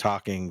started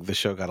talking, the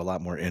show got a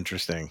lot more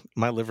interesting.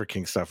 My Liver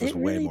King stuff was It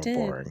way really more did.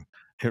 boring.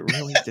 It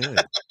really did.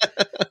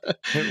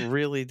 It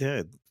really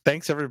did.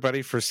 Thanks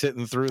everybody for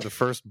sitting through the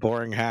first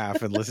boring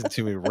half and listening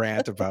to me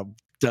rant about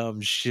dumb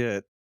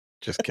shit.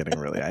 Just kidding,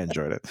 really. I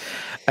enjoyed it.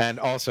 And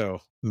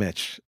also,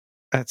 Mitch,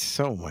 that's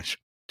so nice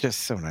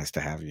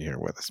to have you here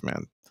with us,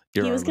 man.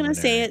 You're He our was going to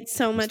say luminary. it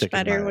so I'm much sticking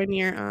by better it. when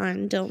you're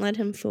on. Don't let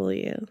him fool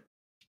you.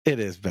 It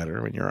is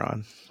better when you're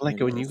on. I like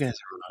It it when you is. guys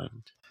are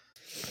on.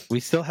 We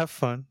still have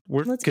fun.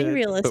 We're Let's good, be but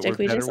realistic. we're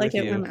We just better like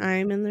with it you. when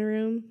I'm in the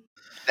room.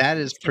 That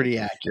is pretty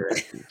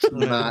accurate. It's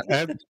not.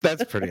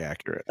 That's pretty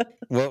accurate.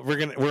 Well,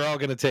 we're all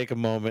gonna take a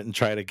moment and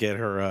try to get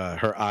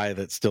her eye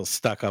that's still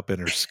stuck up in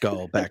her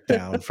skull back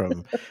down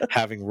from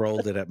having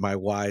rolled it at my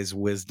wise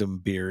wisdom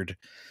beard.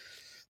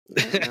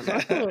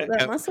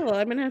 That muscle.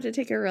 I'm gonna have to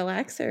take a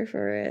relaxer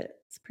for it.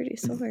 It's pretty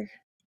sore.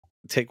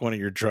 Take one of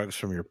your drugs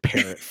from your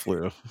parrot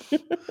flu.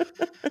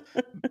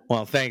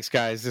 Well, thanks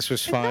guys. This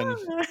was fun.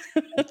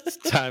 It's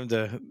time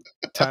to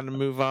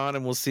move on,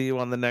 and we'll see you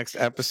on the next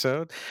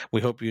episode. We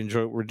hope you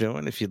enjoy what we're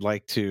doing. If you'd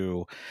like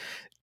to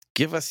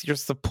give us your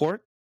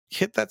support,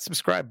 hit that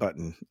subscribe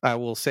button. I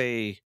will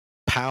say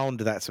pound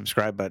that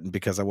subscribe button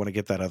because I want to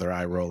get that other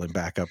eye rolling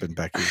back up in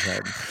Becky's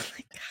head. Oh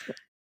my God.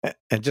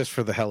 And just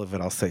for the hell of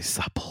it, I'll say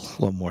supple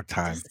one more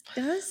time.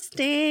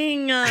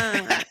 Disgusting.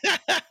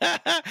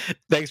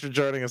 Thanks for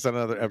joining us on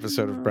another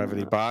episode of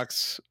Brevity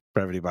Box.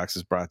 Brevity Box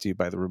is brought to you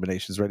by the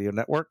Ruminations Radio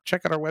Network.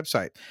 Check out our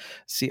website.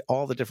 See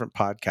all the different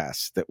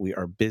podcasts that we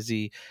are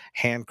busy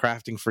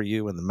handcrafting for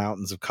you in the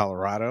mountains of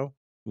Colorado.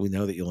 We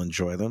know that you'll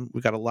enjoy them.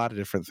 We've got a lot of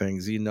different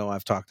things. You know,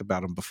 I've talked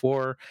about them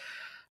before.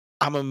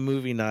 I'm a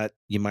movie nut.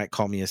 You might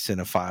call me a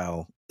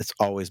cinephile. It's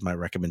always my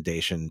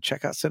recommendation.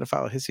 Check out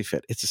Cinephile Hissy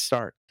Fit. It's a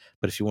start.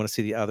 But if you want to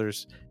see the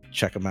others,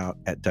 check them out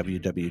at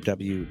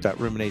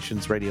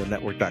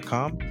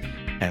www.ruminationsradionetwork.com.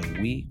 And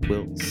we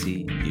will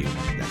see you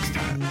next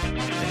time.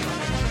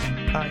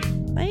 Bye.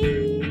 Bye.